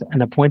of death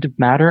and a point of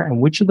matter,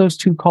 and which of those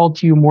two called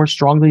to you more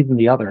strongly than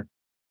the other?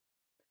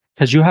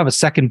 Because you have a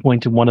second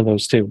point in one of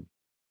those two.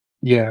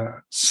 Yeah,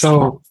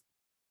 so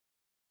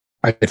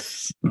I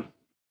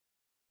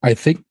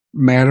think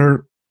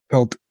matter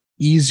felt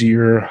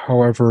easier,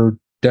 however,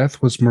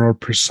 death was more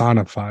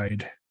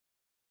personified.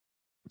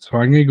 So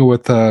I'm gonna go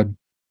with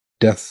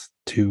death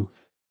 2.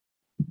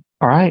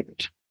 All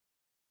right.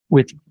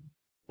 With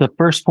the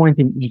first point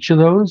in each of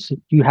those,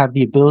 you have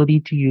the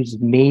ability to use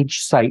mage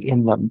sight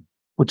in them,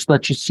 which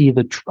lets you see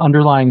the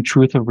underlying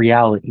truth of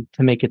reality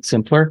to make it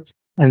simpler,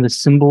 and the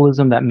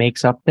symbolism that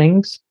makes up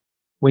things.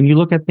 When you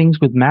look at things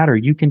with matter,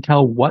 you can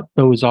tell what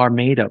those are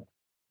made of.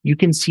 You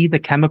can see the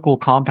chemical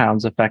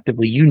compounds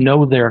effectively. You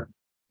know their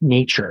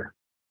nature.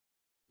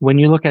 When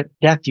you look at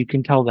death, you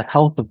can tell the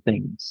health of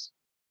things.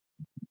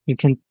 You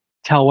can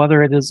tell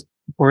whether it is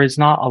or is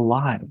not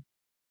alive.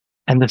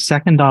 And the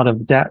second dot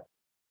of death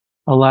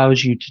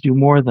allows you to do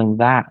more than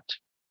that.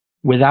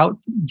 Without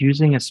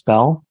using a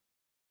spell,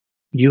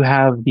 you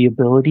have the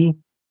ability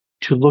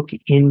to look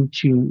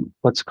into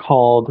what's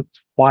called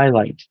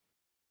twilight,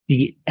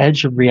 the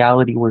edge of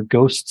reality where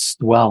ghosts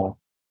dwell.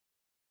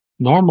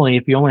 Normally,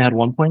 if you only had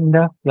one point in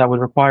death, that would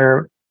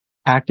require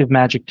active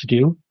magic to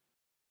do.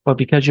 But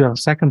because you have a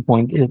second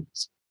point,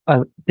 it's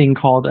a thing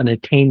called an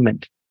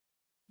attainment.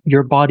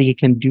 Your body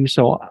can do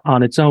so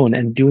on its own,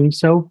 and doing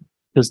so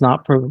does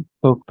not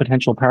provoke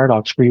potential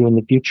paradox for you in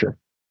the future.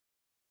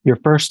 Your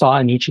first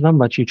thought in each of them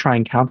lets you try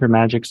and counter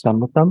magics done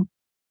with them.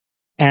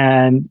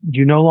 And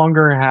you no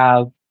longer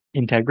have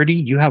integrity,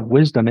 you have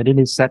wisdom, and it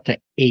is set to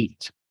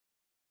 8.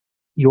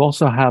 You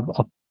also have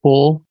a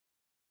full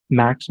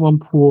maximum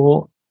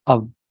pool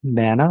of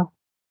mana,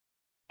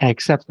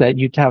 except that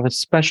you have a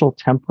special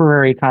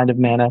temporary kind of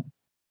mana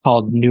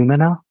called new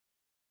mana,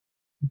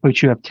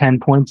 which you have 10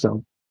 points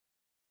of.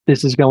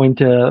 This is going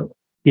to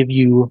give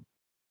you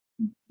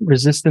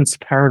resistance to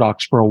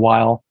paradox for a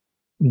while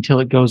until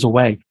it goes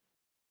away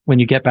when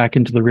you get back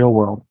into the real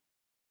world.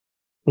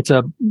 It's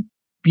a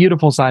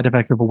beautiful side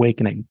effect of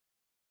awakening.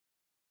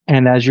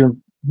 And as your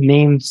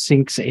name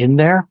sinks in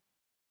there,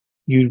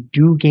 you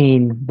do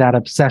gain that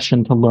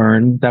obsession to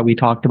learn that we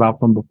talked about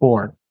from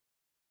before.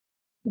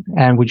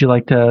 And would you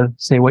like to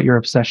say what your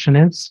obsession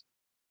is?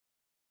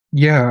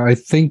 Yeah, I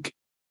think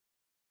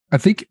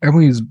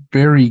Emily's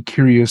very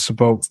curious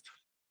about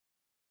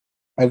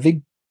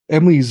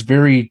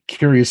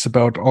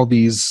all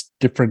these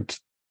different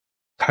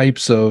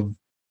types of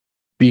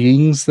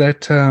beings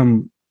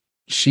that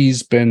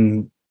she's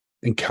been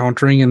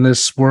encountering in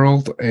this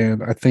world.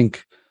 And I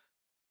think,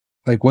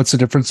 like, what's the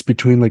difference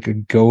between like a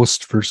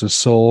ghost versus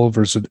soul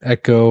versus an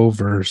echo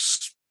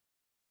versus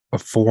a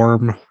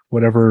form,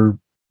 whatever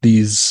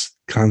these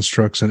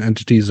constructs and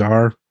entities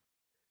are.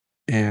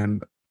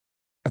 And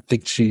I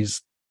think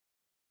she's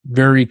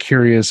very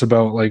curious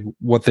about like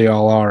what they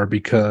all are,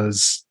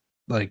 because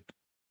like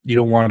you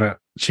don't want to,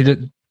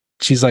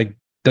 she's like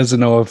doesn't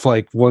know if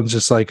like one's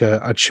just like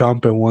a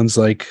chump and one's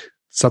like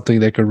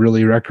something that could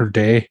really wreck her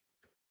day.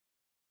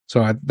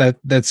 So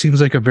that seems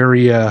like a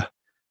very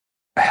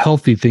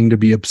healthy thing to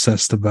be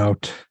obsessed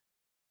about,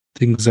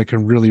 things that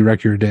can really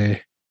wreck your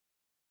day.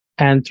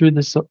 And through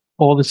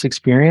all this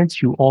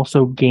experience, you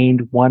also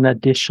gained one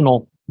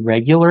additional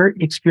regular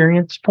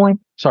experience point.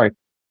 Sorry,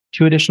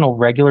 two additional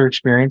regular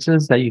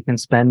experiences that you can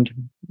spend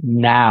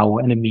now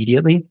and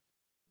immediately,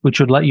 which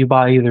would let you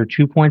buy either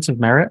 2 points of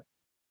merit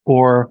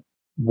or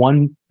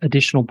one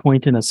additional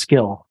point in a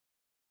skill.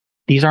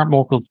 These aren't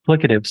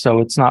multiplicative, so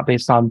it's not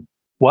based on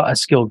what a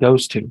skill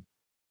goes to.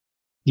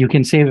 You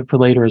can save it for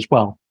later as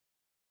well.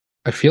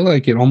 I feel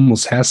like it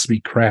almost has to be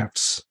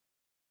crafts.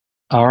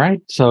 All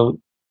right. So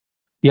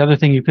the other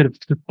thing you could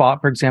have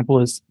bought, for example,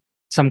 is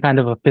some kind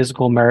of a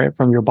physical merit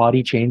from your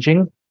body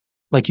changing.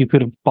 Like you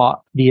could have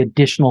bought the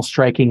additional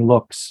striking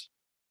looks,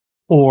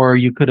 or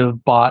you could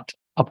have bought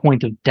a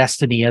point of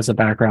destiny as a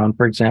background,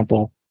 for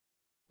example,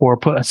 or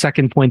put a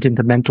second point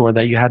into mentor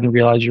that you hadn't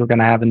realized you were going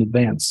to have in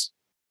advance,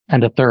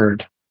 and a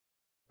third.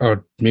 Oh,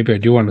 maybe I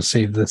do want to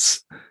save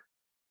this.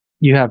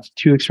 You have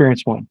 2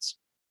 experience points.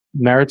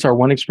 Merits are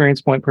 1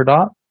 experience point per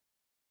dot.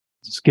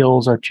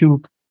 Skills are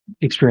 2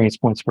 experience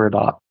points per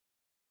dot.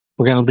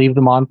 We're going to leave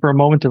them on for a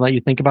moment and let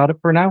you think about it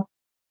for now.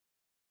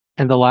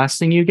 And the last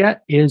thing you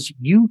get is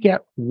you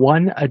get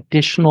 1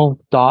 additional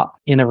dot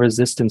in a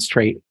resistance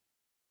trait.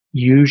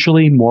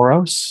 Usually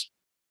Moros,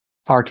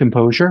 our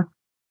composure,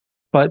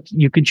 but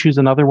you could choose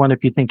another one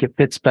if you think it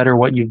fits better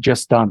what you've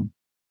just done.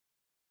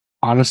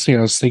 Honestly,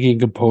 I was thinking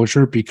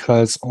composure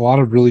because a lot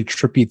of really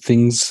trippy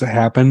things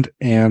happened,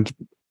 and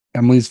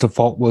Emily's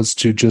default was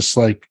to just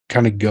like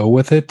kind of go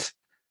with it.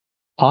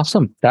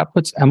 Awesome. That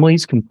puts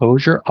Emily's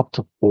composure up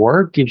to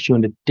 4, gives you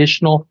an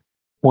additional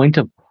point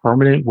of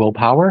permanent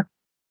willpower.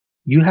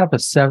 You have a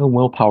 7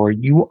 willpower.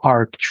 You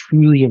are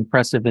truly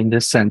impressive in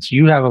this sense.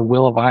 You have a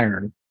will of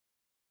iron.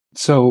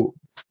 So,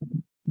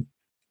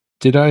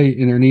 did I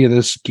in any of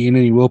this gain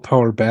any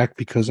willpower back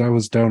because I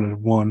was down at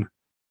 1?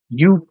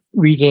 You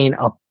regain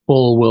a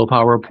full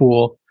willpower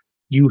pool.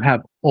 You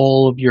have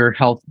all of your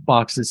health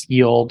boxes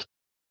healed.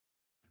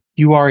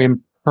 You are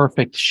in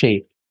perfect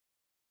shape.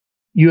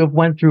 You have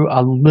went through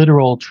a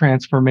literal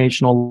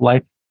transformational,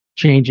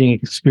 life-changing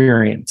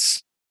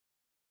experience.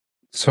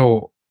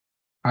 So,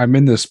 I'm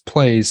in this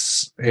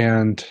place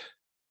and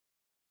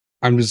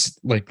I'm just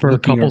like for a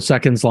couple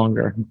seconds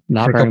longer,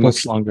 not very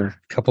much longer.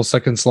 Couple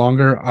seconds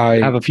longer, I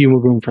have a few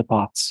room for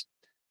thoughts.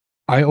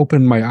 I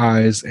open my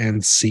eyes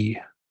and see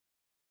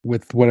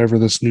with whatever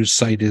this new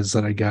sight is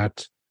that I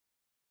got.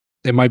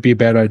 It might be a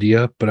bad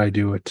idea, but I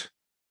do it.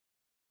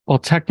 Well,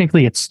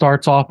 technically, it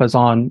starts off as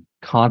on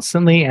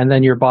constantly, and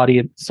then your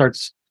body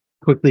starts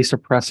quickly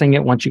suppressing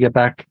it once you get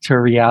back to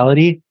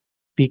reality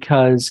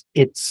because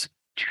it's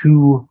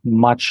too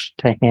much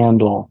to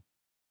handle.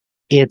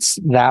 It's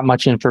that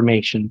much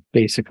information,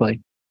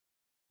 basically.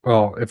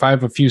 Well, if I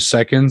have a few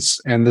seconds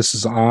and this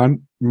is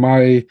on,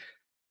 my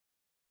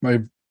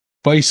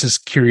vice is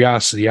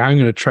curiosity. I'm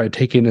going to try to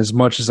take in as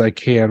much as I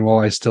can while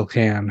I still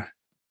can.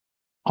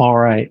 All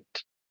right.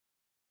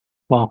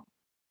 Well,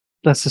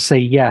 let's just say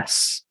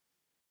yes.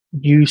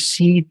 You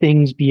see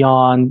things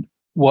beyond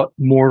what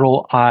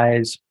mortal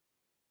eyes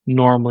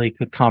normally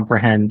could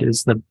comprehend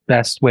is the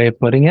best way of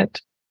putting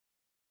it.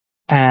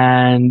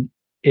 And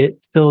it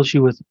fills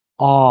you with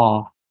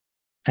awe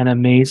and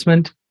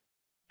amazement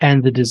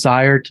and the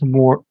desire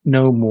to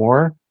know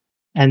more,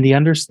 and the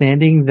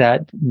understanding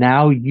that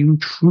now you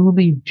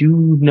truly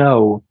do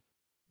know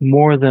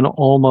more than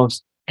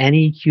almost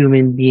any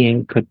human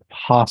being could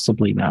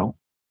possibly know.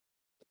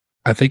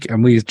 I think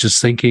Emily is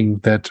just thinking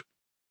that,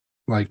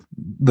 like,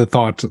 the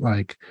thought,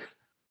 like,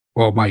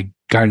 well, my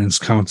guidance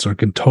counselor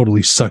can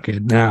totally suck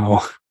it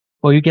now.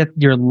 Well, you get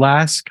your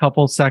last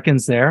couple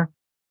seconds there,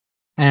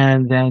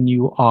 and then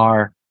you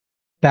are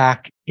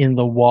back in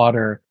the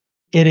water.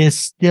 It is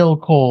still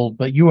cold,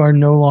 but you are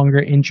no longer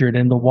injured,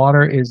 and the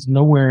water is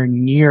nowhere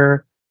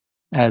near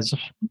as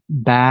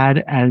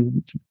bad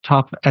and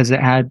tough as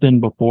it had been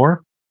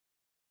before.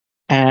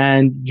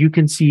 And you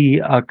can see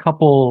a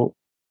couple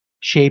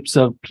shapes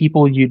of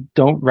people you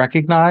don't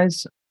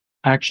recognize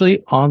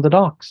actually on the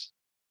docks,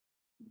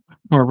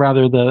 or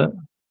rather the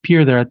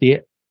pier there at the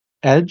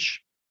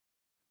edge.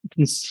 You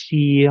can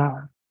see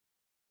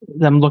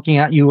them looking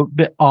at you a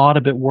bit odd,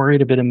 a bit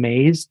worried, a bit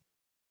amazed.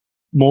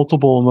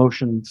 Multiple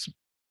emotions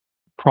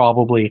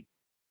probably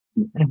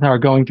are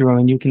going through them,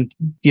 and you can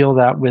feel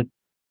that with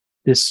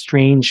this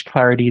strange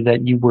clarity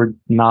that you were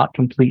not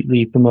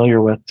completely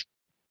familiar with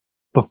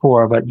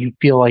before, but you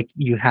feel like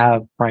you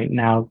have right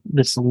now,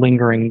 this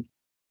lingering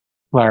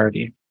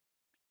clarity.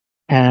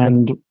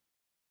 And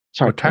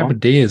sorry, what time of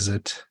day is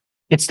it?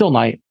 It's still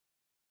night.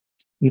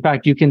 In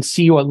fact, you can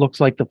see what looks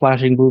like the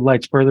flashing blue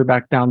lights further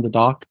back down the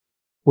dock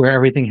where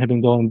everything had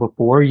been going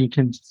before. You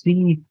can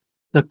see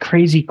the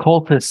crazy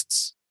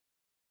cultists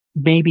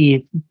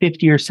maybe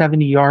 50 or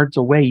 70 yards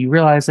away. You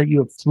realize that you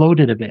have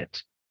floated a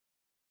bit.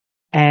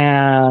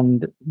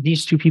 And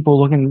these two people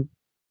looking,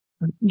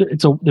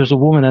 there's a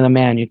woman and a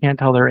man. You can't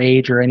tell their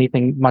age or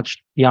anything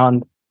much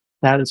beyond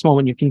that. At this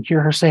moment, you can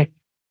hear her say,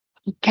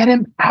 "Get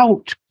him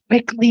out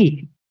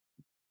quickly."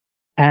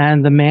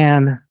 And the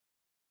man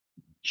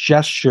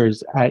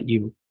gestures at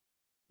you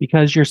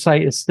because your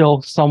sight is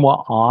still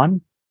somewhat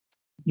on.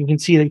 You can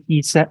see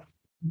that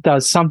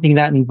does something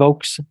that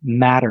invokes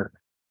matter,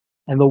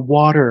 and the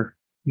water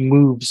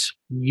moves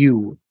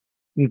you.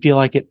 You feel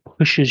like it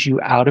pushes you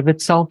out of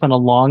itself and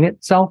along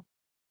itself,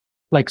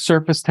 like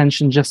surface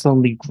tension just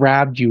suddenly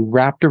grabbed you,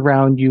 wrapped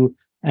around you,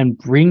 and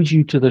brings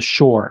you to the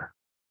shore.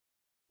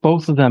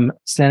 Both of them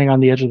standing on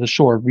the edge of the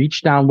shore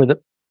reach down with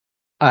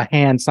a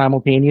hand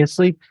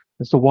simultaneously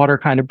as the water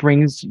kind of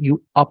brings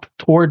you up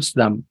towards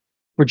them,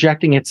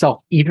 projecting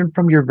itself even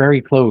from your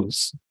very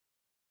clothes.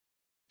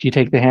 Do you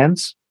take the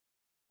hands?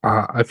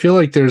 I feel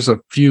like there's a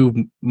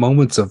few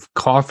moments of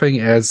coughing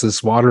as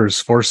this water is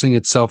forcing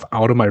itself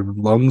out of my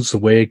lungs the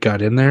way it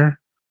got in there.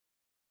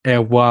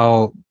 And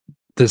while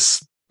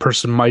this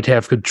person might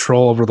have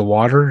control over the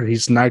water,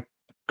 he's not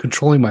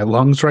controlling my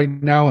lungs right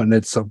now, and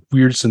it's a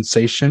weird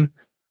sensation.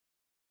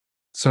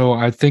 So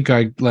I think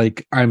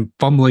I'm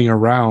fumbling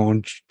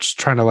around, just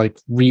trying to like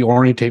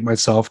reorientate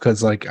myself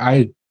because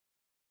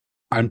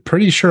I'm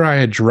pretty sure I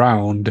had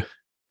drowned,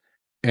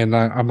 and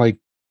I'm like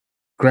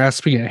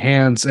grasping at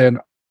hands, and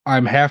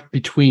I'm half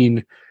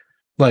between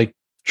like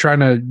trying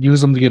to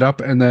use them to get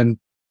up, and then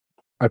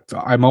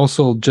I'm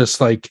also just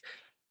like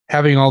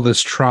having all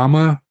this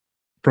trauma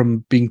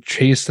from being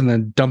chased and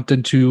then dumped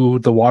into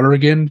the water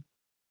again,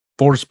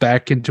 forced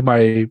back into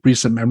my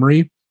recent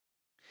memory.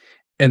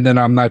 And then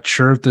I'm not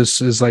sure if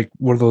this is like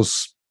one of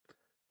those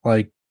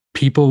like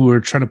people who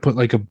are trying to put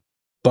like a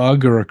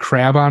bug or a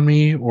crab on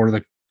me, or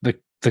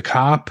the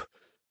cop.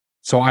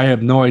 So I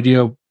have no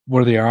idea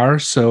where they are.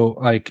 So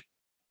like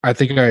I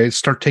think I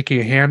start taking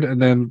a hand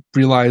and then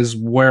realize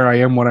where I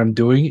am, what I'm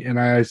doing, and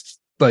I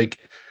like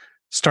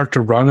start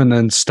to run and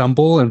then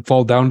stumble and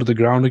fall down to the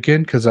ground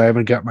again because I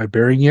haven't got my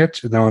bearing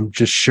yet. And now I'm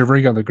just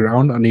shivering on the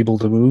ground, unable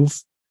to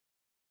move.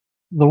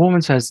 The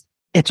woman says,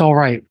 "It's all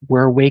right.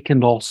 We're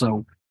awakened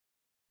also.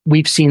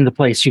 We've seen the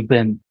place you've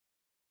been,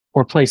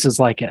 or places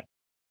like it."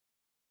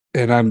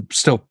 And I'm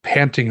still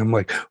panting. I'm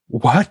like,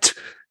 what?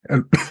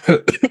 And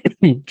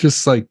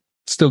just like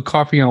still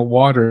coughing out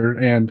water,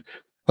 and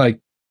like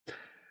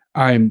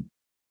I'm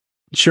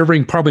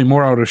shivering probably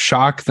more out of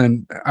shock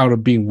than out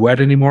of being wet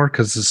anymore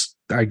because this,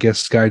 I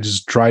guess, guy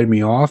just dried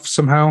me off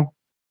somehow.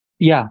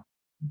 Yeah.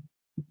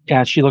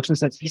 Yeah. She looks and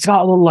says, "He's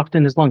got a little left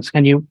in his lungs.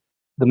 Can you?"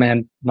 The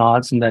man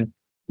nods and then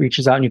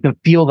reaches out, and you can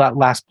feel that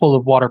last pull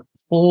of water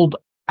pulled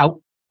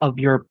out of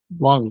your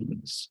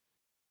lungs.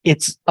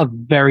 It's a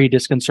very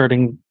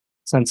disconcerting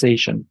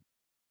sensation,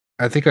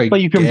 I think I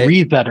but you can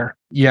breathe better.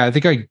 Yeah, I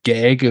think I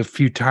gag a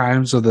few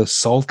times of the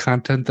salt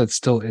content that's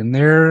still in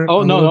there.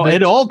 Oh, a no, little no. It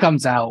bit. all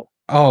comes out.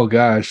 Oh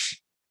gosh.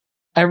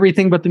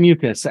 Everything but the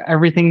mucus,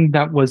 everything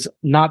that was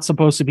not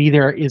supposed to be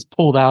there is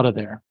pulled out of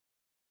there.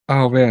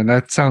 Oh man,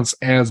 that sounds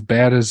as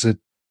bad as it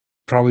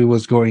probably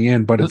was going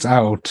in, but it's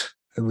out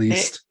at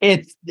least.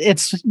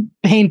 It's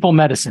painful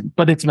medicine,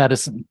 but it's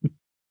medicine.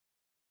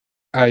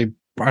 I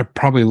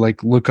probably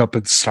like look up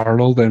and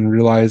startled and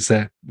realize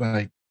that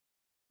like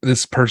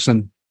this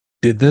person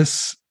did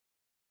this,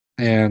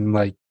 and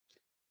like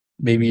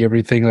maybe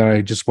everything that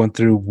I just went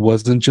through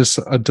wasn't just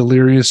a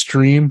delirious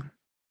dream,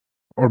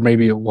 or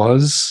maybe it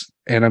was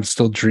and I'm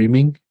still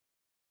dreaming.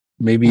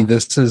 Maybe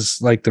this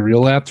is like the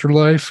real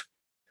afterlife.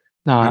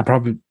 I'm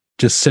probably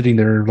just sitting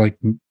there like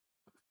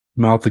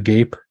mouth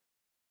agape.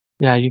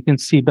 Yeah, you can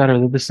see better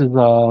that this is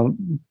a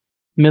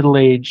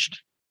middle-aged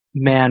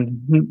man.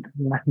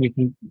 You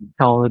can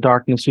tell in the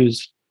darkness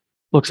who's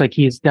looks like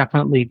he's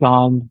definitely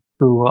gone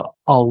through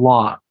a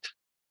lot.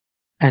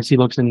 As he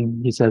looks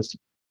and he says,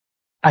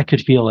 "I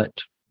could feel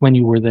it when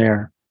you were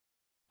there.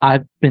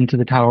 I've been to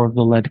the Tower of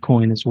the Lead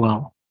Coin as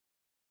well.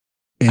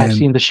 I've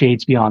seen the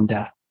shades beyond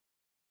death."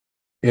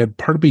 And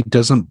part of me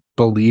doesn't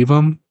believe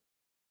him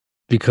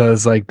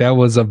because like that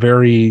was a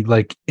very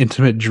like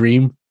intimate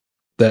dream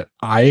that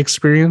I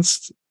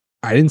experienced.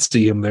 I didn't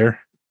see him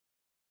there.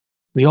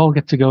 We all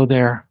get to go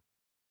there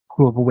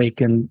who have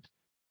awakened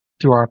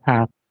through our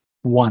path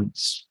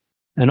once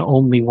and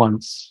only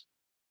once.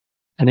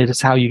 And it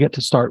is how you get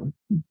to start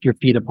your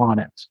feet upon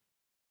it.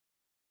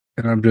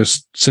 And I'm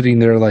just sitting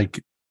there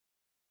like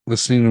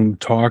listening to him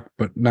talk,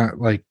 but not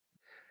like,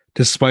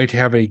 despite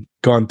having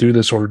gone through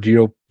this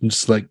ordeal,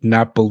 just like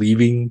not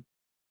believing,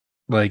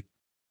 like,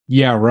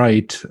 yeah,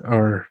 right,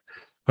 or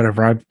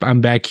whatever.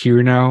 I'm back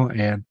here now,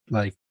 and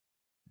like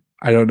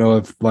I don't know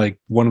if like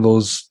one of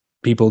those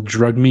people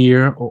drug me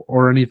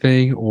or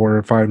anything, or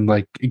if I'm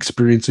like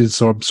experiencing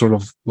some sort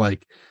of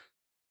like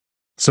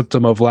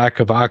symptom of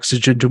lack of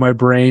oxygen to my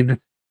brain.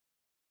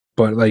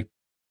 But like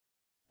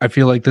I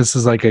feel like this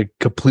is like a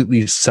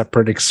completely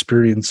separate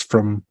experience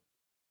from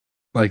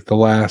like the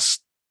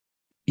last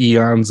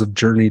eons of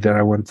journey that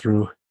I went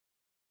through.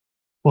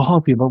 We'll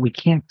help you, but we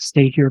can't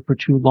stay here for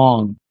too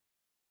long.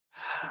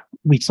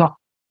 We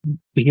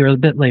here a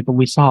bit late, but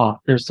you saw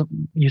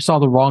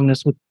the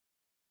wrongness with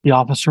the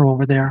officer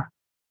over there.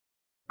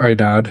 I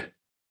nod.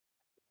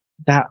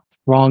 That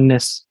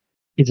wrongness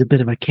is a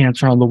bit of a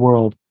cancer on the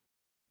world,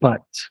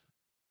 but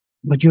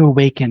when you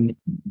awaken,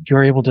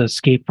 you're able to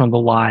escape from the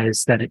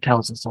lies that it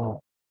tells us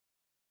all.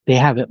 They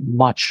have it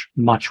much,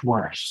 much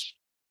worse.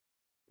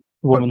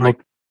 The woman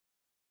looks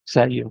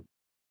at you.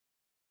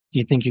 Do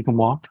you think you can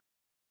walk?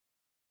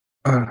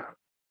 Uh,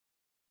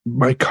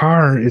 my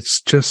car,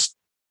 it's just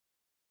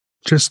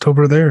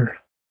over there.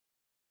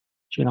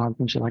 She nods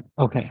and she's like,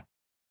 okay,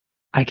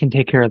 I can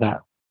take care of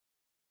that.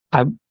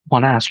 I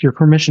want to ask your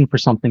permission for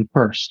something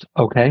first,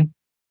 okay?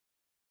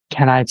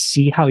 Can I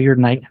see how your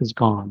night has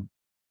gone?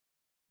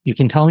 You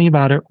can tell me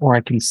about it or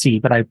I can see,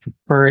 but I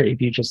prefer it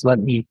if you just let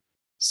me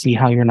see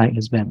how your night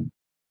has been.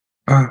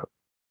 Uh,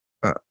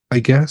 I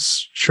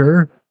guess,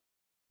 sure.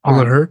 All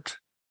Will it right. hurt?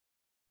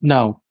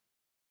 No,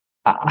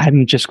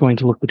 I'm just going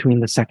to look between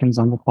the seconds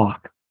on the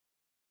clock.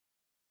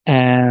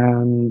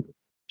 And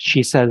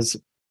she says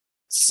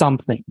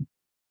something.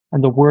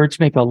 And the words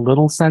make a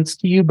little sense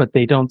to you, but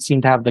they don't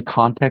seem to have the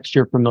context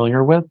you're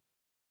familiar with.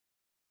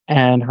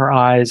 And her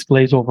eyes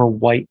glaze over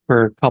white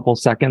for a couple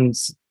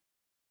seconds.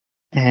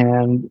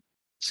 And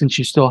since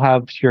you still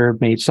have your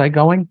mage sight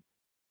going,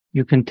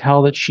 you can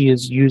tell that she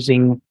is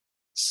using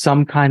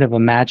some kind of a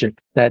magic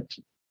that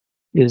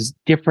is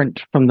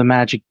different from the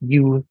magic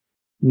you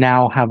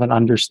now have an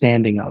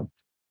understanding of.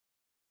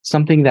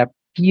 Something that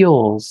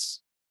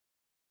feels,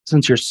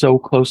 since you're so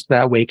close to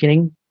that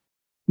awakening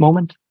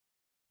moment,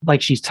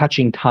 like she's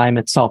touching time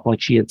itself,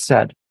 like she had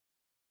said.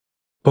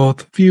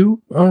 Both of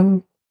you?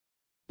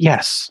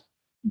 Yes,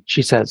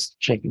 she says,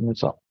 shaking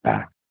herself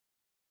back.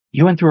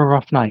 You went through a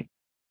rough night.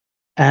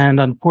 And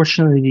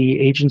unfortunately, the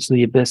agents of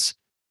the abyss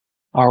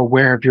are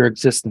aware of your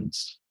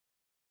existence.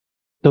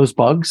 Those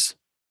bugs,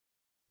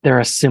 they're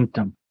a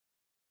symptom.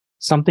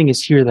 Something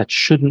is here that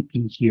shouldn't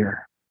be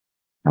here.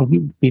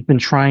 And we've been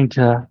trying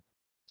to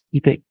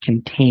keep it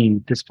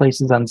contained. This place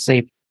is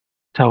unsafe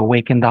to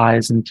awakened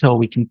eyes until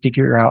we can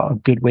figure out a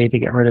good way to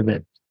get rid of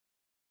it.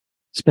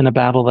 It's been a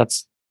battle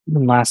that's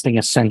been lasting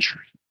a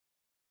century.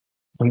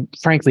 And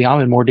frankly,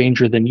 I'm in more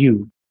danger than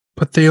you.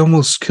 But they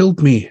almost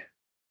killed me.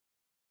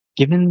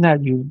 Given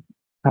that you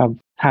have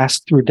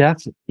passed through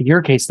death, in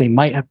your case, they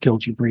might have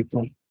killed you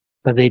briefly,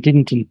 but they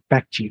didn't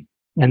infect you.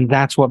 And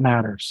that's what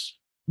matters.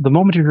 The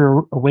moment of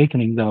your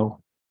awakening, though,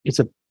 is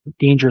a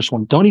dangerous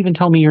one. Don't even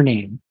tell me your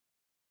name.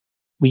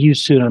 We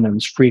use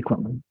pseudonyms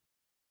frequently,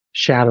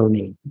 shadow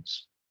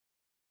names.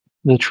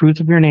 The truth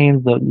of your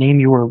name, the name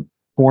you were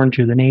born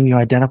to, the name you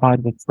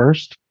identified with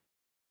first,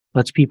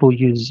 lets people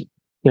use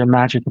their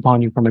magic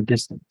upon you from a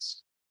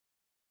distance.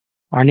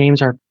 Our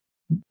names are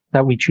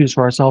that we choose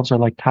for ourselves are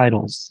like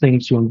titles,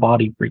 things to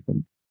embody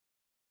frequently.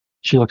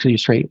 She looks at you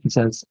straight and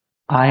says,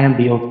 I am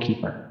the Oath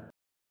Keeper.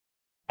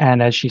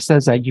 And as she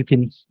says that, you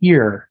can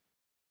hear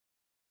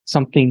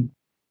something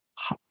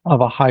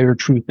of a higher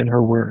truth in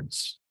her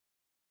words.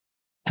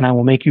 And I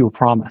will make you a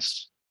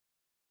promise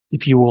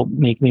if you will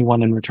make me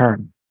one in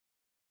return.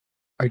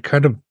 I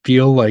kind of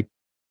feel like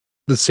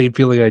the same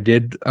feeling I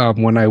did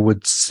when I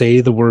would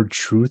say the word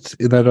truth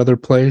in that other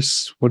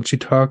place when she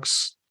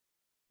talks.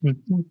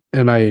 Mm-hmm.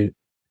 And I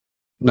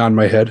nod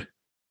my head.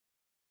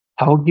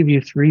 I'll give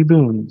you 3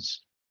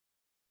 boons.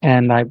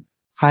 And I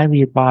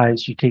highly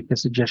advise you take the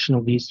suggestion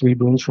of these 3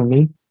 boons from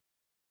me.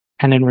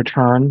 And in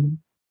return,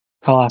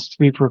 I'll ask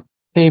 3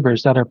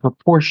 favors that are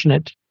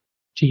proportionate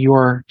to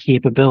your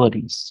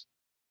capabilities.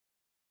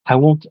 I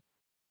won't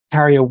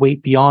carry a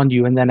weight beyond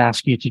you and then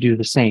ask you to do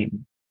the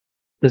same.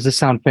 Does this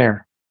sound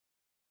fair?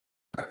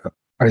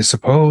 I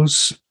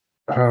suppose.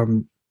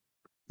 I'm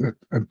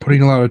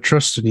putting a lot of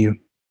trust in you.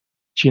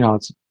 She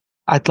nods.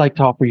 I'd like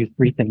to offer you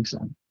 3 things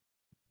then.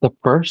 The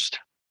first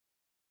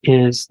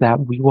is that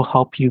we will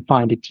help you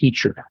find a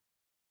teacher,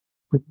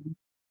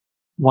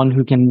 one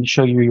who can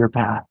show you your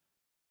path.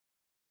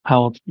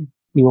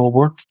 We will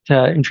work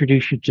to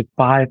introduce you to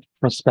 5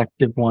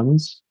 prospective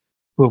ones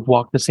who have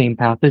walked the same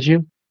path as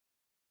you,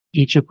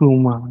 each of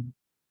whom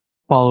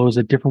follows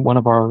a different one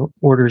of our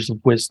orders of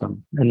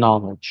wisdom and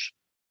knowledge,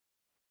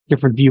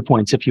 different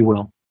viewpoints, if you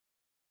will.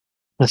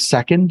 The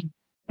second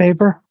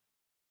favor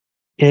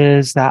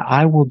is that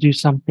I will do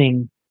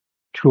something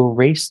to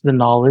erase the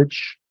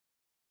knowledge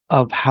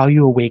of how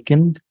you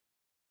awakened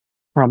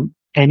from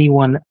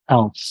anyone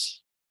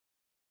else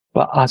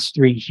but us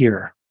 3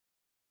 here.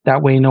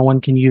 That way, no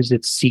one can use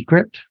its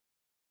secret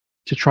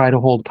to try to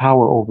hold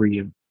power over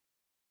you.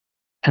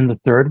 And the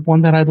third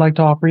one that I'd like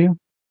to offer you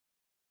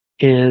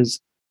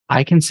is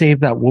I can save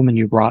that woman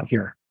you brought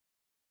here,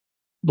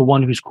 the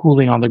one who's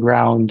cooling on the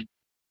ground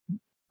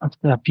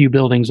a few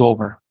buildings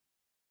over.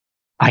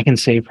 I can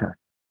save her.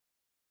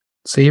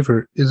 Save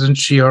her. Isn't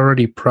she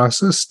already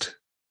processed?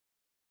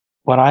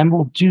 What I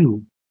will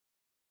do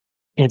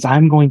is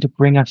I'm going to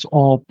bring us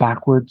all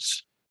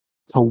backwards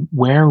to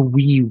where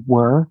we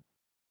were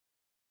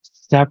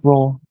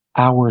several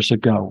hours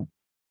ago.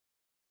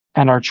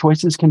 And our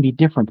choices can be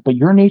different, but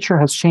your nature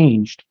has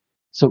changed.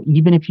 So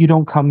even if you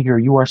don't come here,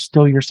 you are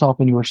still yourself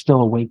and you are still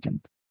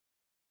awakened.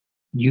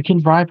 You can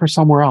drive her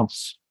somewhere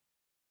else.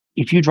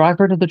 If you drive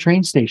her to the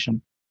train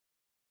station,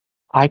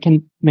 I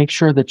can make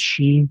sure that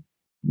she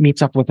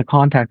meets up with a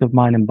contact of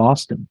mine in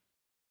Boston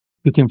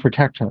who can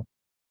protect her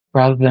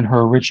rather than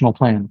her original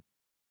plan.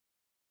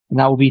 And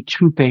that will be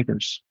 2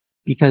 favors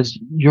because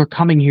your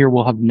coming here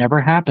will have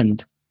never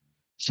happened.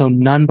 So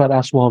none but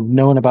us will have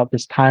known about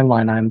this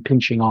timeline I'm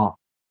pinching off.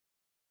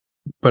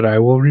 But I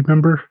will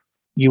remember.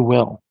 You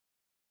will.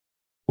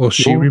 Will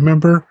she You'll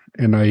remember?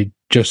 And I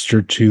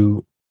gesture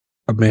to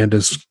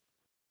Amanda's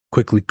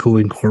quickly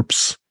cooling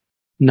corpse.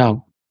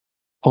 No,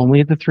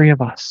 only the three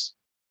of us.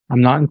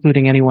 I'm not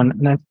including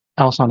anyone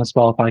else on a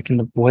spell if I can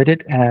avoid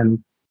it,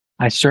 and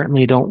I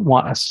certainly don't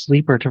want a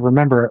sleeper to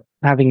remember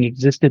having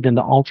existed in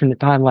the alternate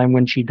timeline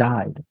when she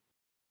died.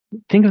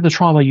 Think of the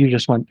trauma you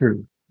just went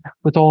through,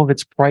 with all of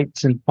its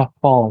frights and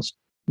falls.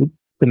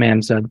 The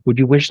man said, "Would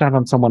you wish that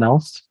on someone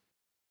else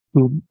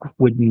who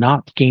would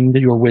not gain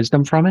your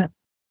wisdom from it?"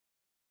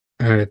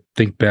 I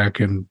think back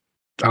and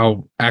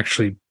I'll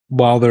actually,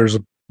 while there's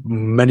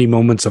many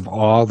moments of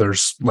awe,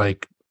 there's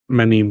like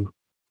many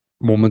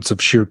moments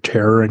of sheer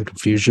terror and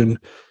confusion.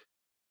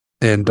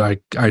 And I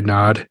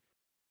nod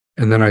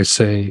and then I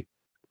say,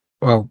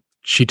 well,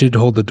 she did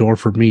hold the door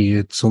for me.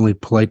 It's only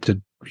polite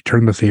to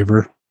return the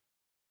favor.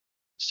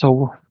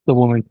 So the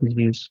woman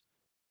continues,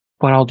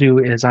 "What I'll do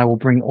is I will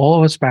bring all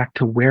of us back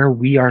to where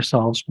we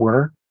ourselves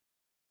were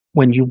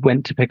when you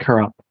went to pick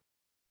her up.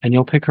 And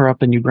you'll pick her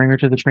up and you bring her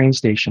to the train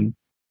station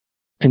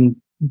in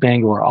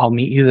Bangor. I'll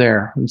meet you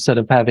there instead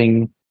of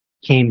having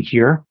came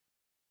here.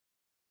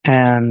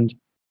 And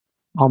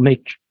I'll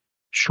make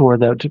sure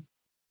that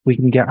we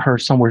can get her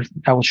somewhere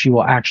else she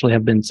will actually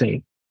have been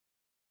safe.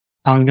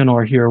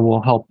 Anganor here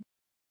will help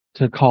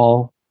to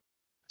call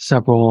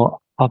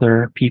several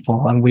other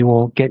people, and we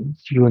will get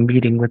you a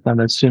meeting with them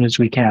as soon as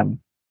we can.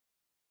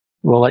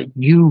 We'll let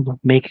you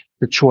make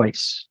the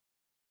choice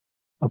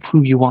of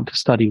who you want to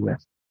study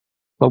with,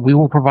 but we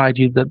will provide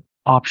you the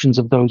options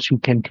of those who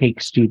can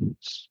take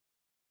students.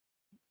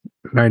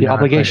 And I The nod my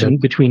obligation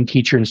head, between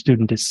teacher and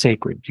student is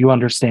sacred. Do you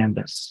understand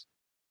this?"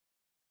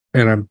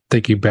 and I'm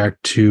thinking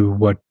back to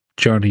what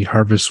Johnny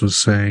Harvest was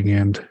saying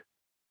and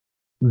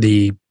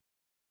the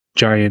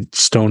giant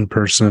stone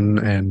person.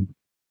 And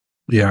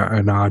yeah,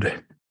 I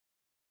nod.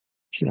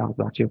 She nods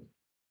back to you.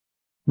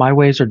 "My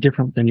ways are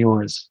different than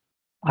yours.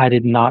 I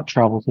did not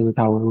travel to the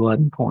Tower of the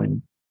Leaden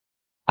Coin.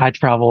 I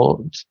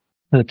traveled to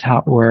the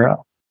Tower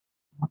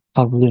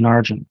of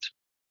Lunargent,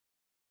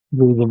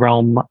 through the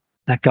realm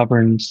that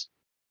governs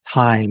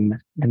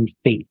time and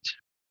fate.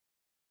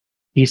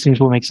 These things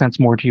will make sense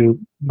more to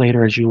you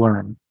later as you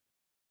learn.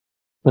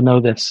 But know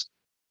this.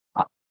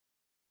 uh,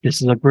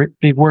 This is a great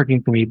big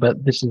working for me,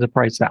 but this is the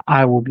price that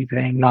I will be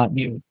paying, not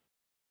you."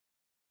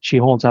 She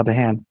holds out a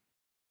hand.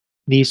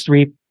 "These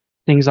three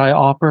things I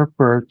offer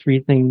for three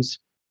things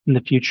in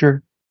the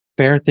future,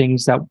 fair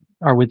things that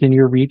are within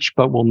your reach,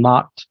 but will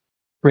not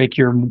break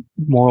your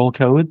moral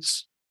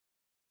codes.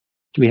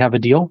 Do we have a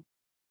deal?"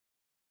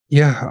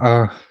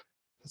 Yeah,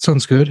 that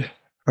sounds good.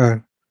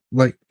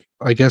 Like,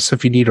 I guess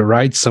if you need a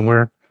ride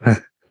somewhere,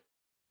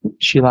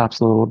 She laughs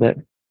a little bit.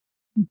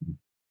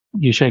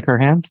 You shake her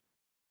hand.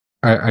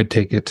 I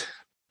take it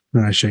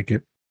and I shake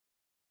it.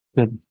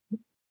 Good.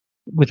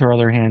 With her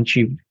other hand,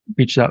 she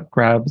reaches out,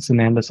 grabs the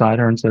man beside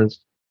her, and says,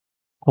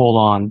 "Hold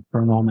on for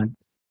a moment."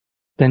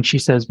 Then she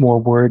says more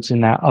words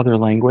in that other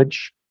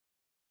language,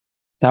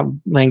 that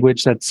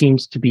language that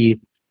seems to be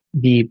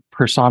the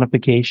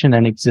personification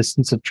and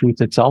existence of truth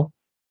itself.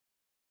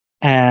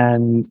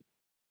 And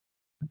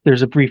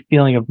there's a brief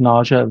feeling of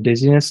nausea, of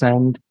dizziness,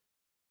 and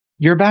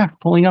you're back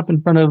pulling up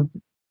in front of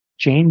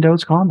Jane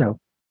Doe's condo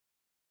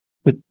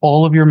with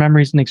all of your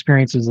memories and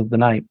experiences of the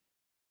night.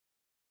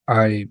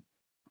 I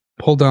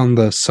pull down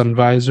the sun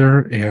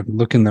visor and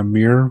look in the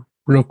mirror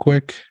real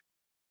quick.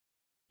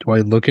 Do I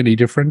look any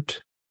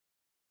different?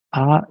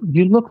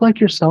 You look like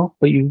yourself,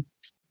 but you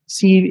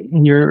see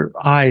in your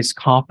eyes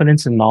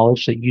confidence and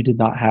knowledge that you did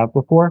not have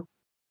before.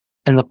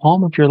 And the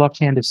palm of your left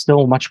hand is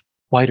still much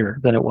whiter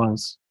than it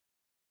was.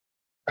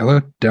 I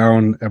look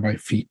down at my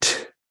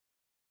feet.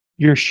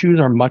 Your shoes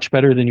are much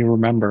better than you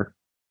remember.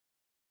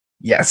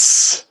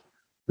 Yes.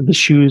 The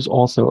shoes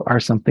also are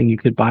something you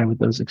could buy with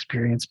those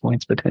experience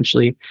points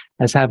potentially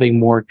as having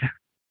more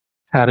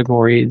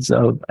categories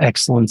of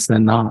excellence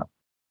than not.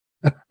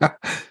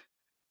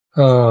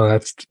 Oh,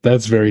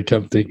 that's very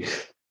tempting.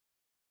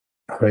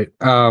 All right.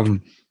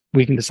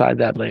 We can decide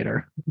that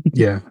later.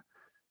 Yeah.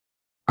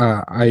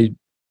 I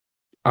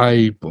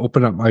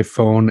open up my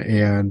phone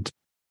and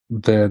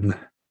then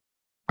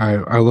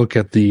I look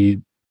at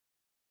the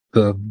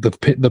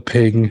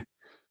ping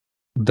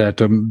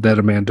that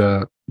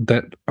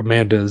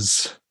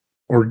Amanda's,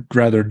 or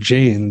rather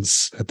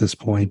Jane's at this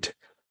point,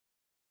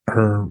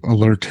 her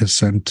alert has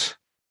sent,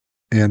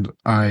 and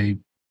I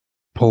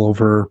pull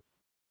over,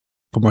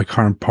 put my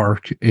car in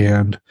park,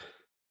 and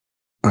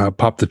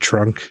pop the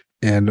trunk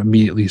and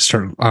immediately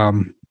start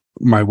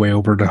my way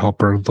over to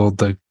help her load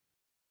the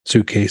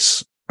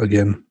suitcase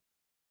again.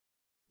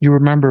 You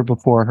remember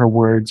before her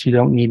words, you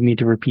don't need me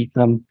to repeat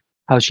them,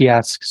 how she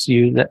asks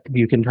you that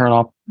you can turn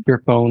off your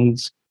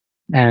phones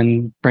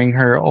and bring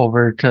her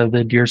over to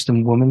the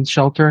Deerston Women's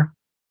Shelter,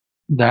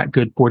 that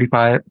good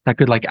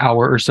like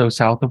hour or so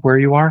south of where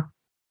you are,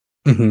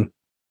 Mm-hmm.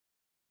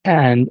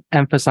 and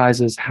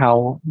emphasizes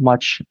how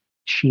much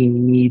she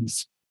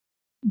needs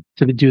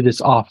to do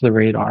this off the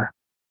radar.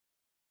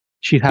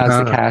 She has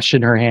the cash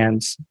in her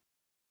hands.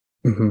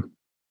 Mm-hmm.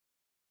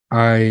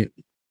 I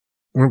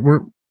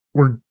we're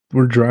we're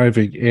we're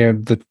driving,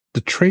 and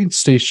the train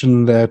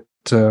station that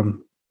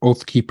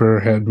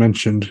Oathkeeper had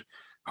mentioned.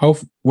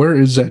 Where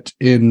is it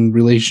in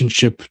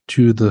relationship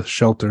to the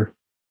shelter?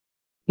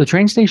 The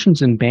train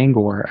station's in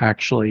Bangor,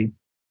 actually.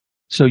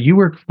 So you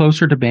were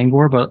closer to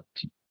Bangor, but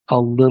a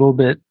little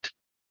bit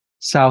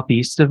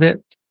southeast of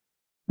it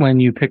when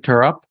you picked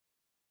her up.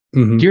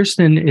 Mhm.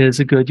 Deerston is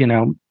a good,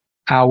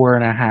 hour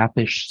and a half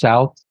ish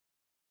south.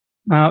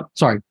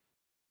 Sorry,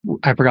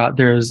 I forgot.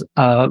 There's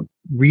a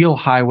real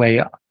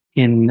highway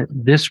in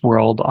this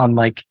world,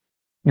 unlike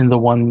in the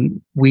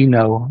one we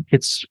know.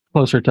 It's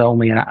closer to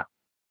only an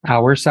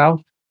hour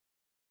south.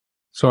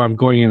 So I'm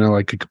going in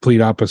like a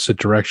complete opposite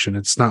direction.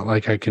 It's not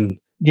like I can.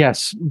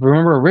 Yes.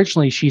 Remember,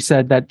 originally she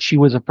said that she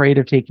was afraid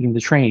of taking the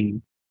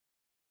train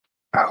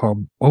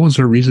What was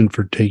her reason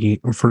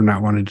for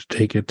not wanting to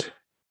take it?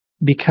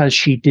 because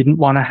she didn't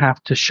want to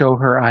have to show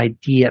her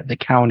ID at the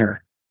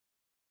counter.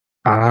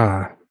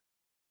 Ah,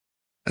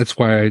 that's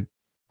why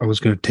I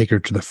was going to take her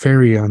to the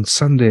ferry on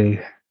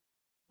Sunday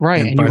Right.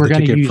 and And you buy were the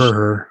going to ticket use, for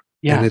her.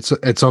 yeah. And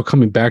it's all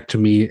coming back to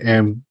me.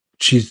 And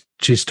she's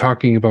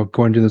talking about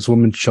going to this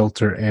women's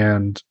shelter,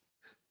 and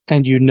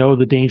And you know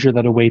the danger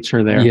that awaits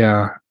her there.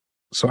 yeah.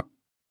 So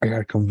I got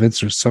to convince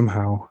her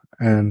somehow.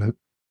 And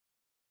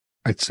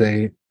I'd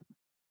say,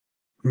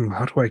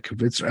 how do I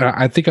convince her?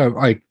 I think I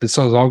like this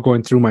is all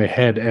going through my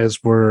head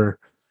as we're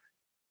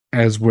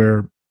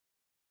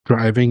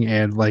driving,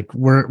 and like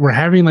we're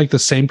having like the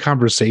same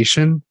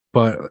conversation,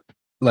 but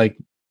like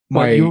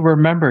But you my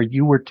remember,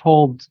 you were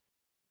told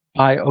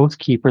by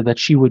Oathkeeper that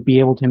she would be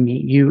able to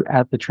meet you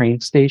at the train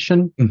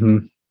station.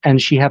 Mhm,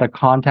 And she had a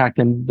contact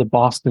in the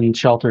Boston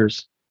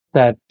shelters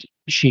that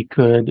she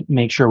could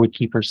make sure would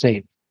keep her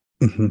safe.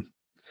 mhm.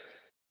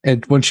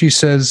 And when she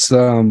says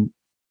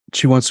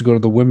she wants to go to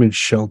the women's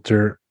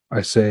shelter,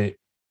 I say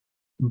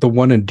the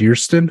one in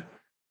Deerston.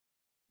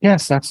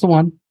 Yes, that's the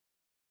one.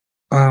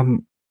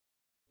 Um,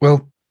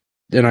 well,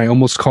 and I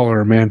almost call her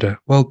Amanda.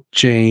 Well,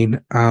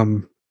 Jane,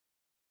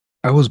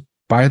 I was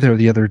by there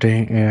the other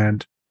day,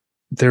 and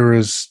there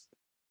was,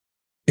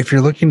 if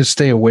you're looking to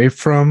stay away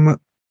from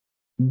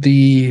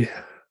the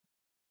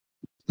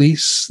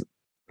police,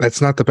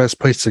 that's not the best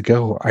place to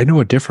go. I know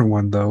a different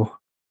one though.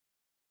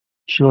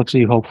 She looks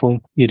at you hopeful.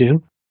 You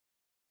do?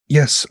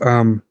 Yes,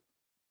 I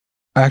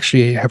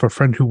actually have a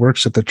friend who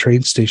works at the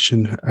train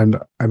station, and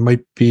I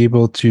might be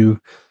able to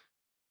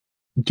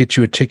get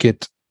you a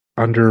ticket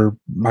under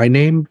my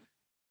name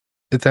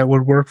if that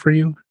would work for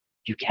you.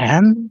 You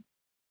can?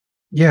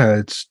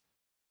 Yeah,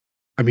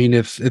 I mean,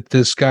 if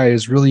this guy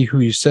is really who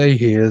you say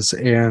he is,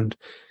 and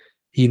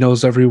he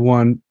knows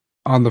everyone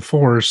on the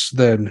force,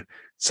 then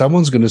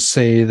someone's going to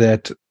say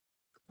that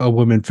a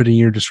woman fitting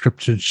your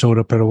description showed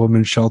up at a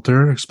women's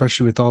shelter,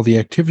 especially with all the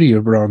activity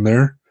around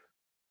there.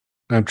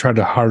 I'm trying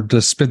to hard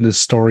to spin this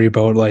story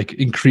about like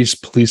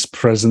increased police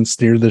presence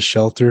near the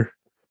shelter.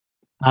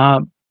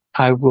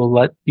 I will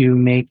let you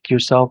make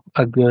yourself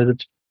a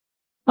good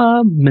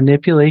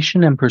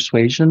manipulation and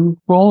persuasion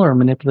roll or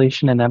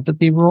manipulation and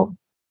empathy roll.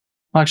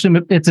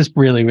 Actually, it's just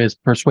really is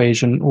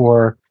persuasion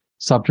or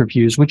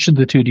subterfuge. Which of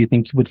the two do you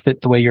think would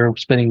fit the way you're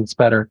spinning this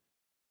better?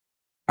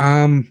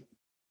 Um,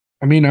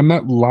 I mean, I'm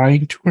not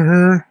lying to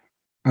her.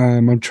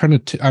 I'm trying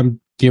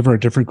I'm give her a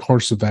different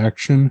course of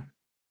action,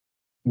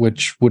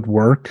 which would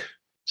work.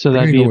 So I'm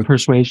that'd gonna be go a with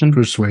persuasion.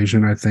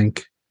 persuasion, I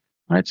think.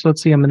 All right, so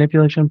let's see a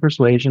manipulation and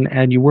persuasion,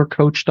 and you were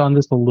coached on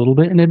this a little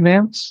bit in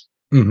advance.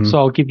 Mhm. So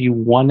I'll give you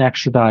one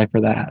extra die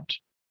for that.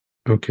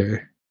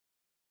 Okay.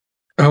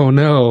 Oh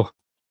no.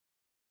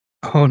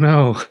 Oh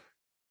no.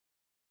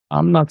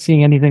 I'm not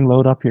seeing anything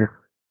load up here.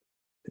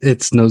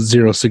 It's no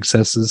zero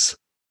successes.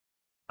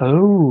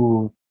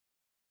 Oh,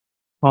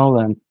 well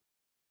then,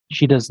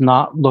 she does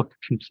not look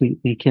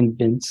completely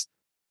convinced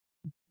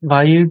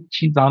by you.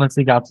 She's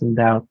honestly got some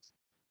doubts.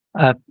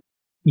 Uh,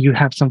 you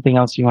have something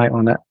else you might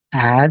want to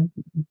add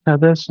to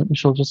this? And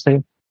she'll just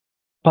say,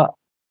 but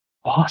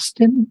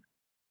Boston?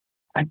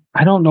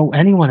 I don't know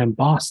anyone in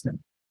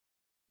Boston.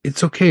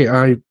 It's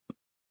okay.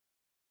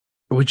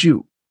 Would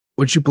you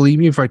would you believe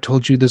me if I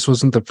told you this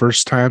wasn't the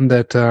first time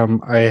that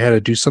I had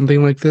to do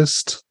something like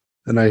this?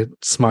 And I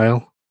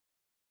smile.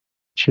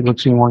 She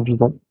looks at you and wonders,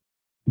 like,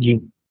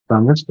 you've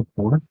done this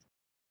before?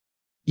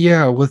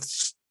 Yeah,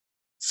 with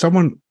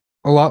someone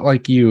a lot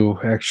like you,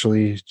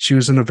 actually. She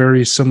was in a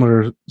very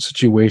similar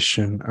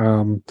situation.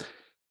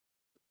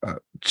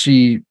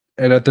 She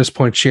and at this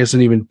point she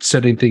hasn't even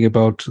said anything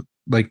about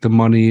like the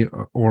money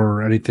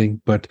or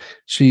anything, but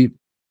she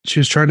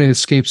was trying to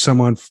escape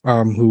someone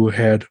who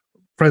had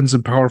friends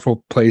in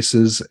powerful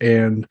places,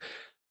 and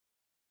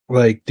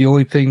like the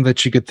only thing that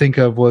she could think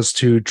of was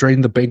to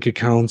drain the bank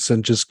accounts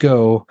and just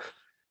go.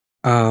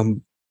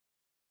 um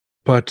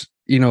but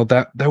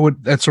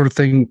that sort of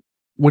thing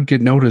would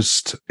get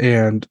noticed,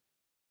 and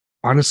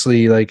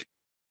honestly, like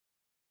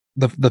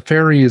the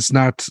ferry is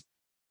not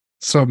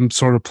some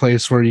sort of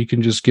place where you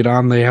can just get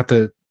on. They have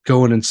to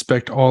go and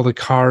inspect all the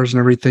cars and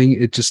everything.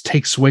 It just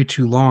takes way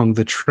too long.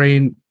 The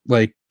train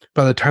like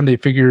by the time they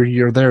figure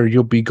you're there,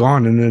 you'll be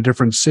gone in a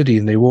different city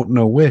and they won't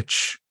know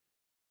which.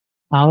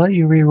 I'll let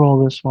you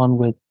re-roll this one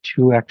with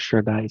 2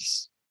 extra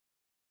dice.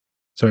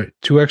 Sorry,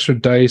 2 extra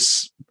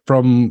dice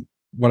from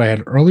what I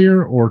had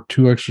earlier, or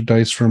 2 extra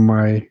dice from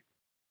my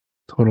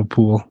total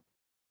pool?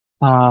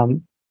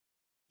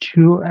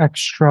 2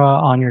 extra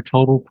on your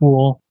total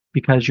pool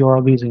because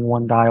you're losing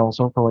 1 die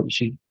also for what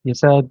you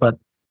said, but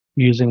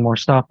using more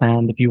stuff.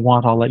 And if you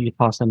want, I'll let you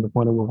toss in the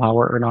point of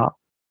willpower or not.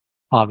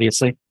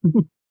 Obviously,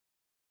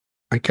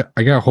 I got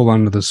to hold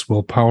on to this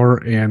willpower,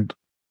 and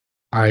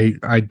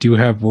I do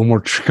have one more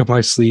trick up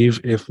my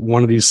sleeve if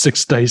one of these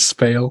 6 dice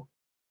fail.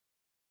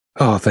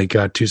 Oh, thank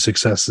God, 2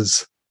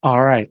 successes.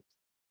 All right.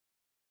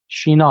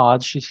 She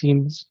nods. She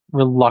seems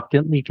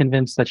reluctantly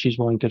convinced that she's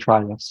willing to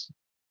try this.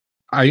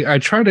 I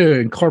try to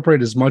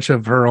incorporate as much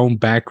of her own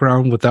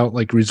background without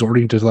like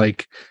resorting to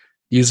like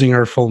using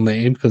her full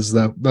name, because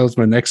that was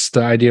my next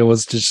idea,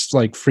 was just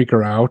like freak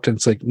her out. And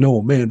it's like, no,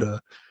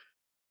 Amanda,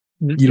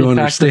 you don't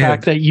understand. The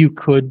fact that you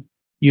could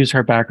use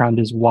her background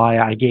is why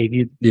I gave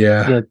you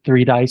the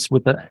 3 dice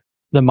with the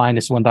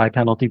 -1 die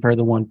penalty for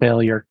the 1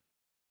 failure.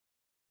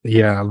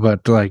 Yeah,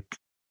 but like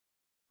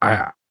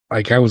I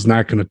was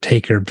not going to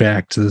take her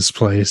back to this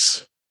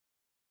place.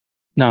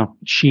 No,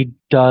 she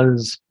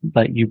does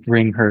let you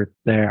bring her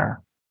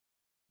there.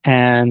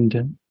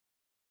 And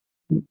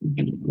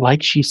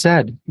like she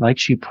said, like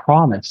she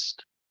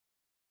promised,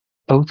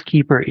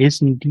 Oathkeeper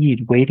is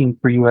indeed waiting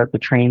for you at the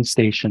train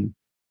station.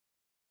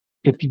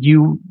 If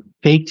you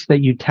faked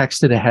that you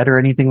texted ahead or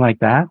anything like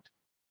that,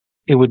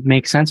 it would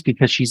make sense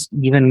because she's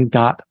even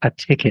got a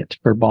ticket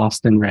for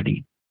Boston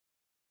ready.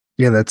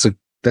 Yeah, that's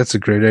a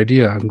great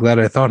idea. I'm glad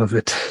I thought of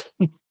it.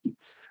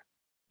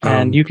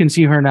 And you can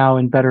see her now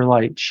in better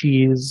light.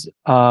 She's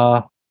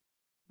a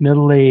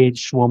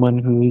middle-aged woman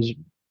whose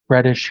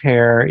reddish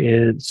hair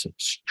is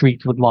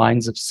streaked with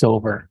lines of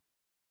silver.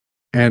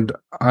 And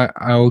I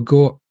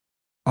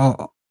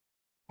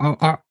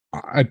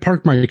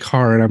parked my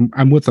car and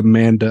I'm with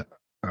Amanda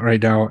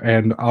right now,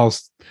 and I'll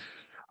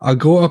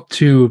go up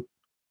to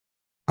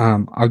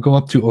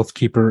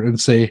Oathkeeper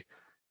and say,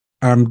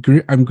 I'm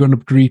going to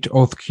greet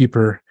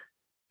Oathkeeper.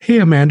 Hey,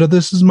 Amanda,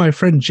 this is my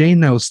friend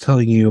Jane I was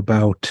telling you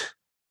about.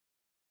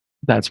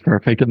 That's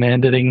perfect,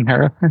 Amanda-ing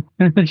her.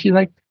 She's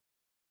like,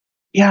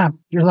 yeah,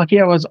 you're lucky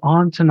I was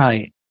on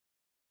tonight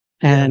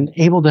and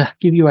able to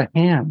give you a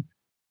hand.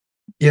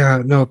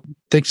 Yeah, no,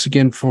 thanks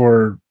again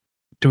for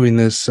doing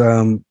this.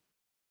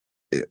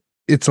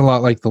 It's a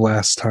lot like the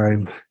last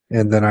time.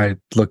 And then I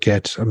look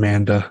at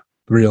Amanda,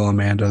 real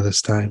Amanda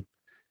this time,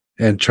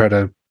 and try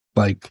to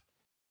like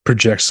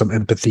project some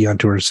empathy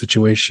onto her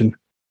situation.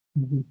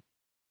 Mm-hmm.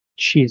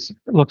 She's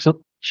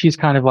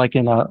kind of like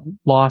in a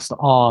lost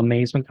awe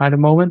amazement kind of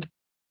moment.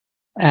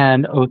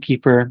 And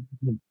Oathkeeper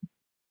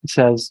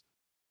says,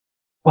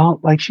 well,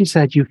 like she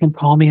said, you can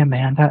call me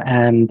Amanda,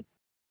 and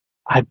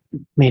I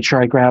made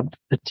sure I grabbed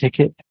the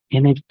ticket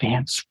in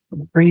advance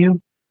for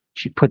you.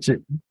 She puts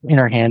it in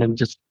her hand and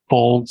just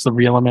folds the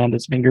real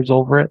Amanda's fingers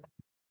over it.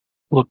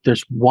 Look,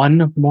 there's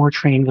one more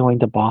train going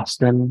to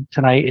Boston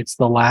tonight. It's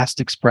the last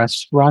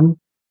express run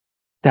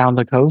down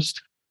the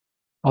coast.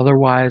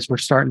 Otherwise, we're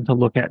starting to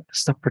look at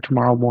stuff for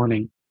tomorrow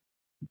morning.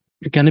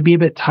 You're going to be a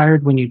bit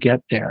tired when you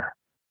get there.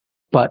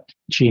 But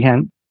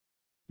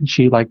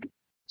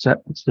said,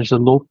 there's a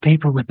little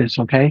paper with this,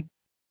 okay?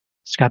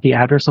 It's got the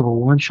address of a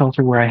women's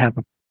shelter where I have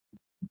a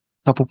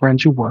couple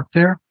friends who work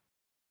there.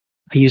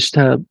 I used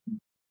to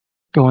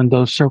go in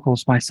those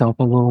circles myself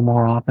a little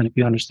more often, if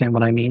you understand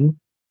what I mean.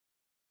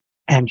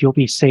 And you'll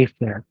be safe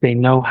there. They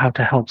know how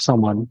to help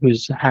someone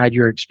who's had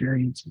your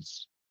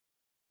experiences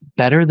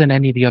better than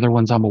any of the other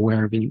ones I'm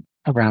aware of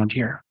around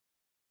here.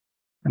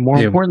 And more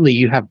importantly,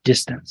 you have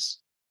distance.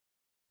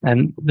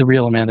 And the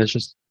real Amanda is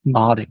just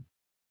nodding.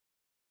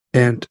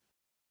 And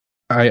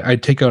I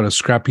take out a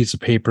scrap piece of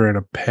paper and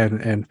a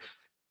pen, and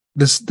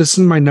this is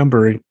my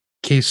number in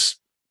case,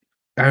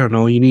 I don't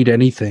know, you need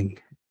anything.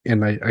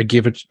 And I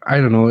give it, I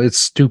don't know, it's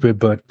stupid,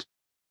 but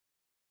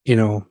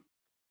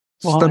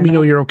let me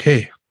know you're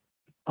okay.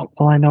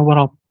 Well, I know what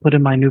I'll put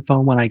in my new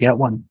phone when I get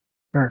one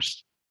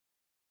first.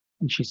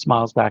 And she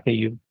smiles back at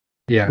you.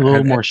 Yeah. A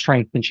little more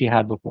strength than she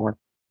had before.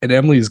 And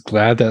Emily's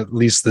glad that at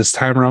least this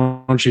time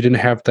around she didn't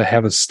have to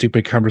have a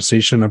stupid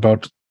conversation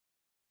about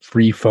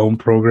free phone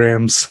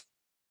programs.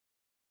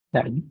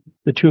 Yeah,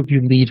 the two of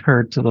you lead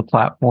her to the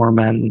platform,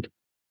 and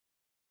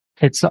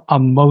it's a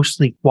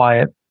mostly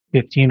quiet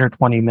 15 or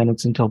 20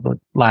 minutes until the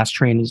last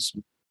train is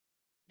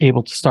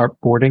able to start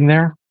boarding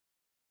there.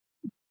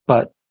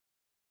 But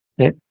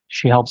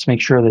she helps make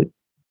sure that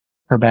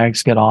her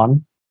bags get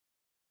on,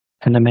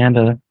 and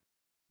Amanda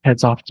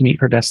heads off to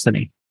meet her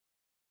destiny.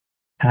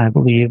 And I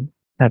believe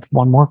that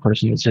one more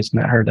person has just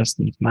met her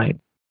destiny tonight.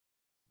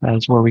 That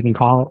is where we can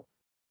call it.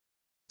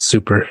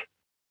 Super.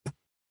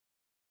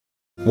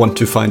 Want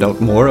to find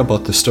out more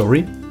about the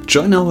story?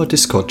 Join our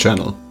Discord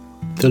channel.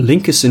 The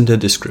link is in the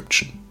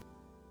description.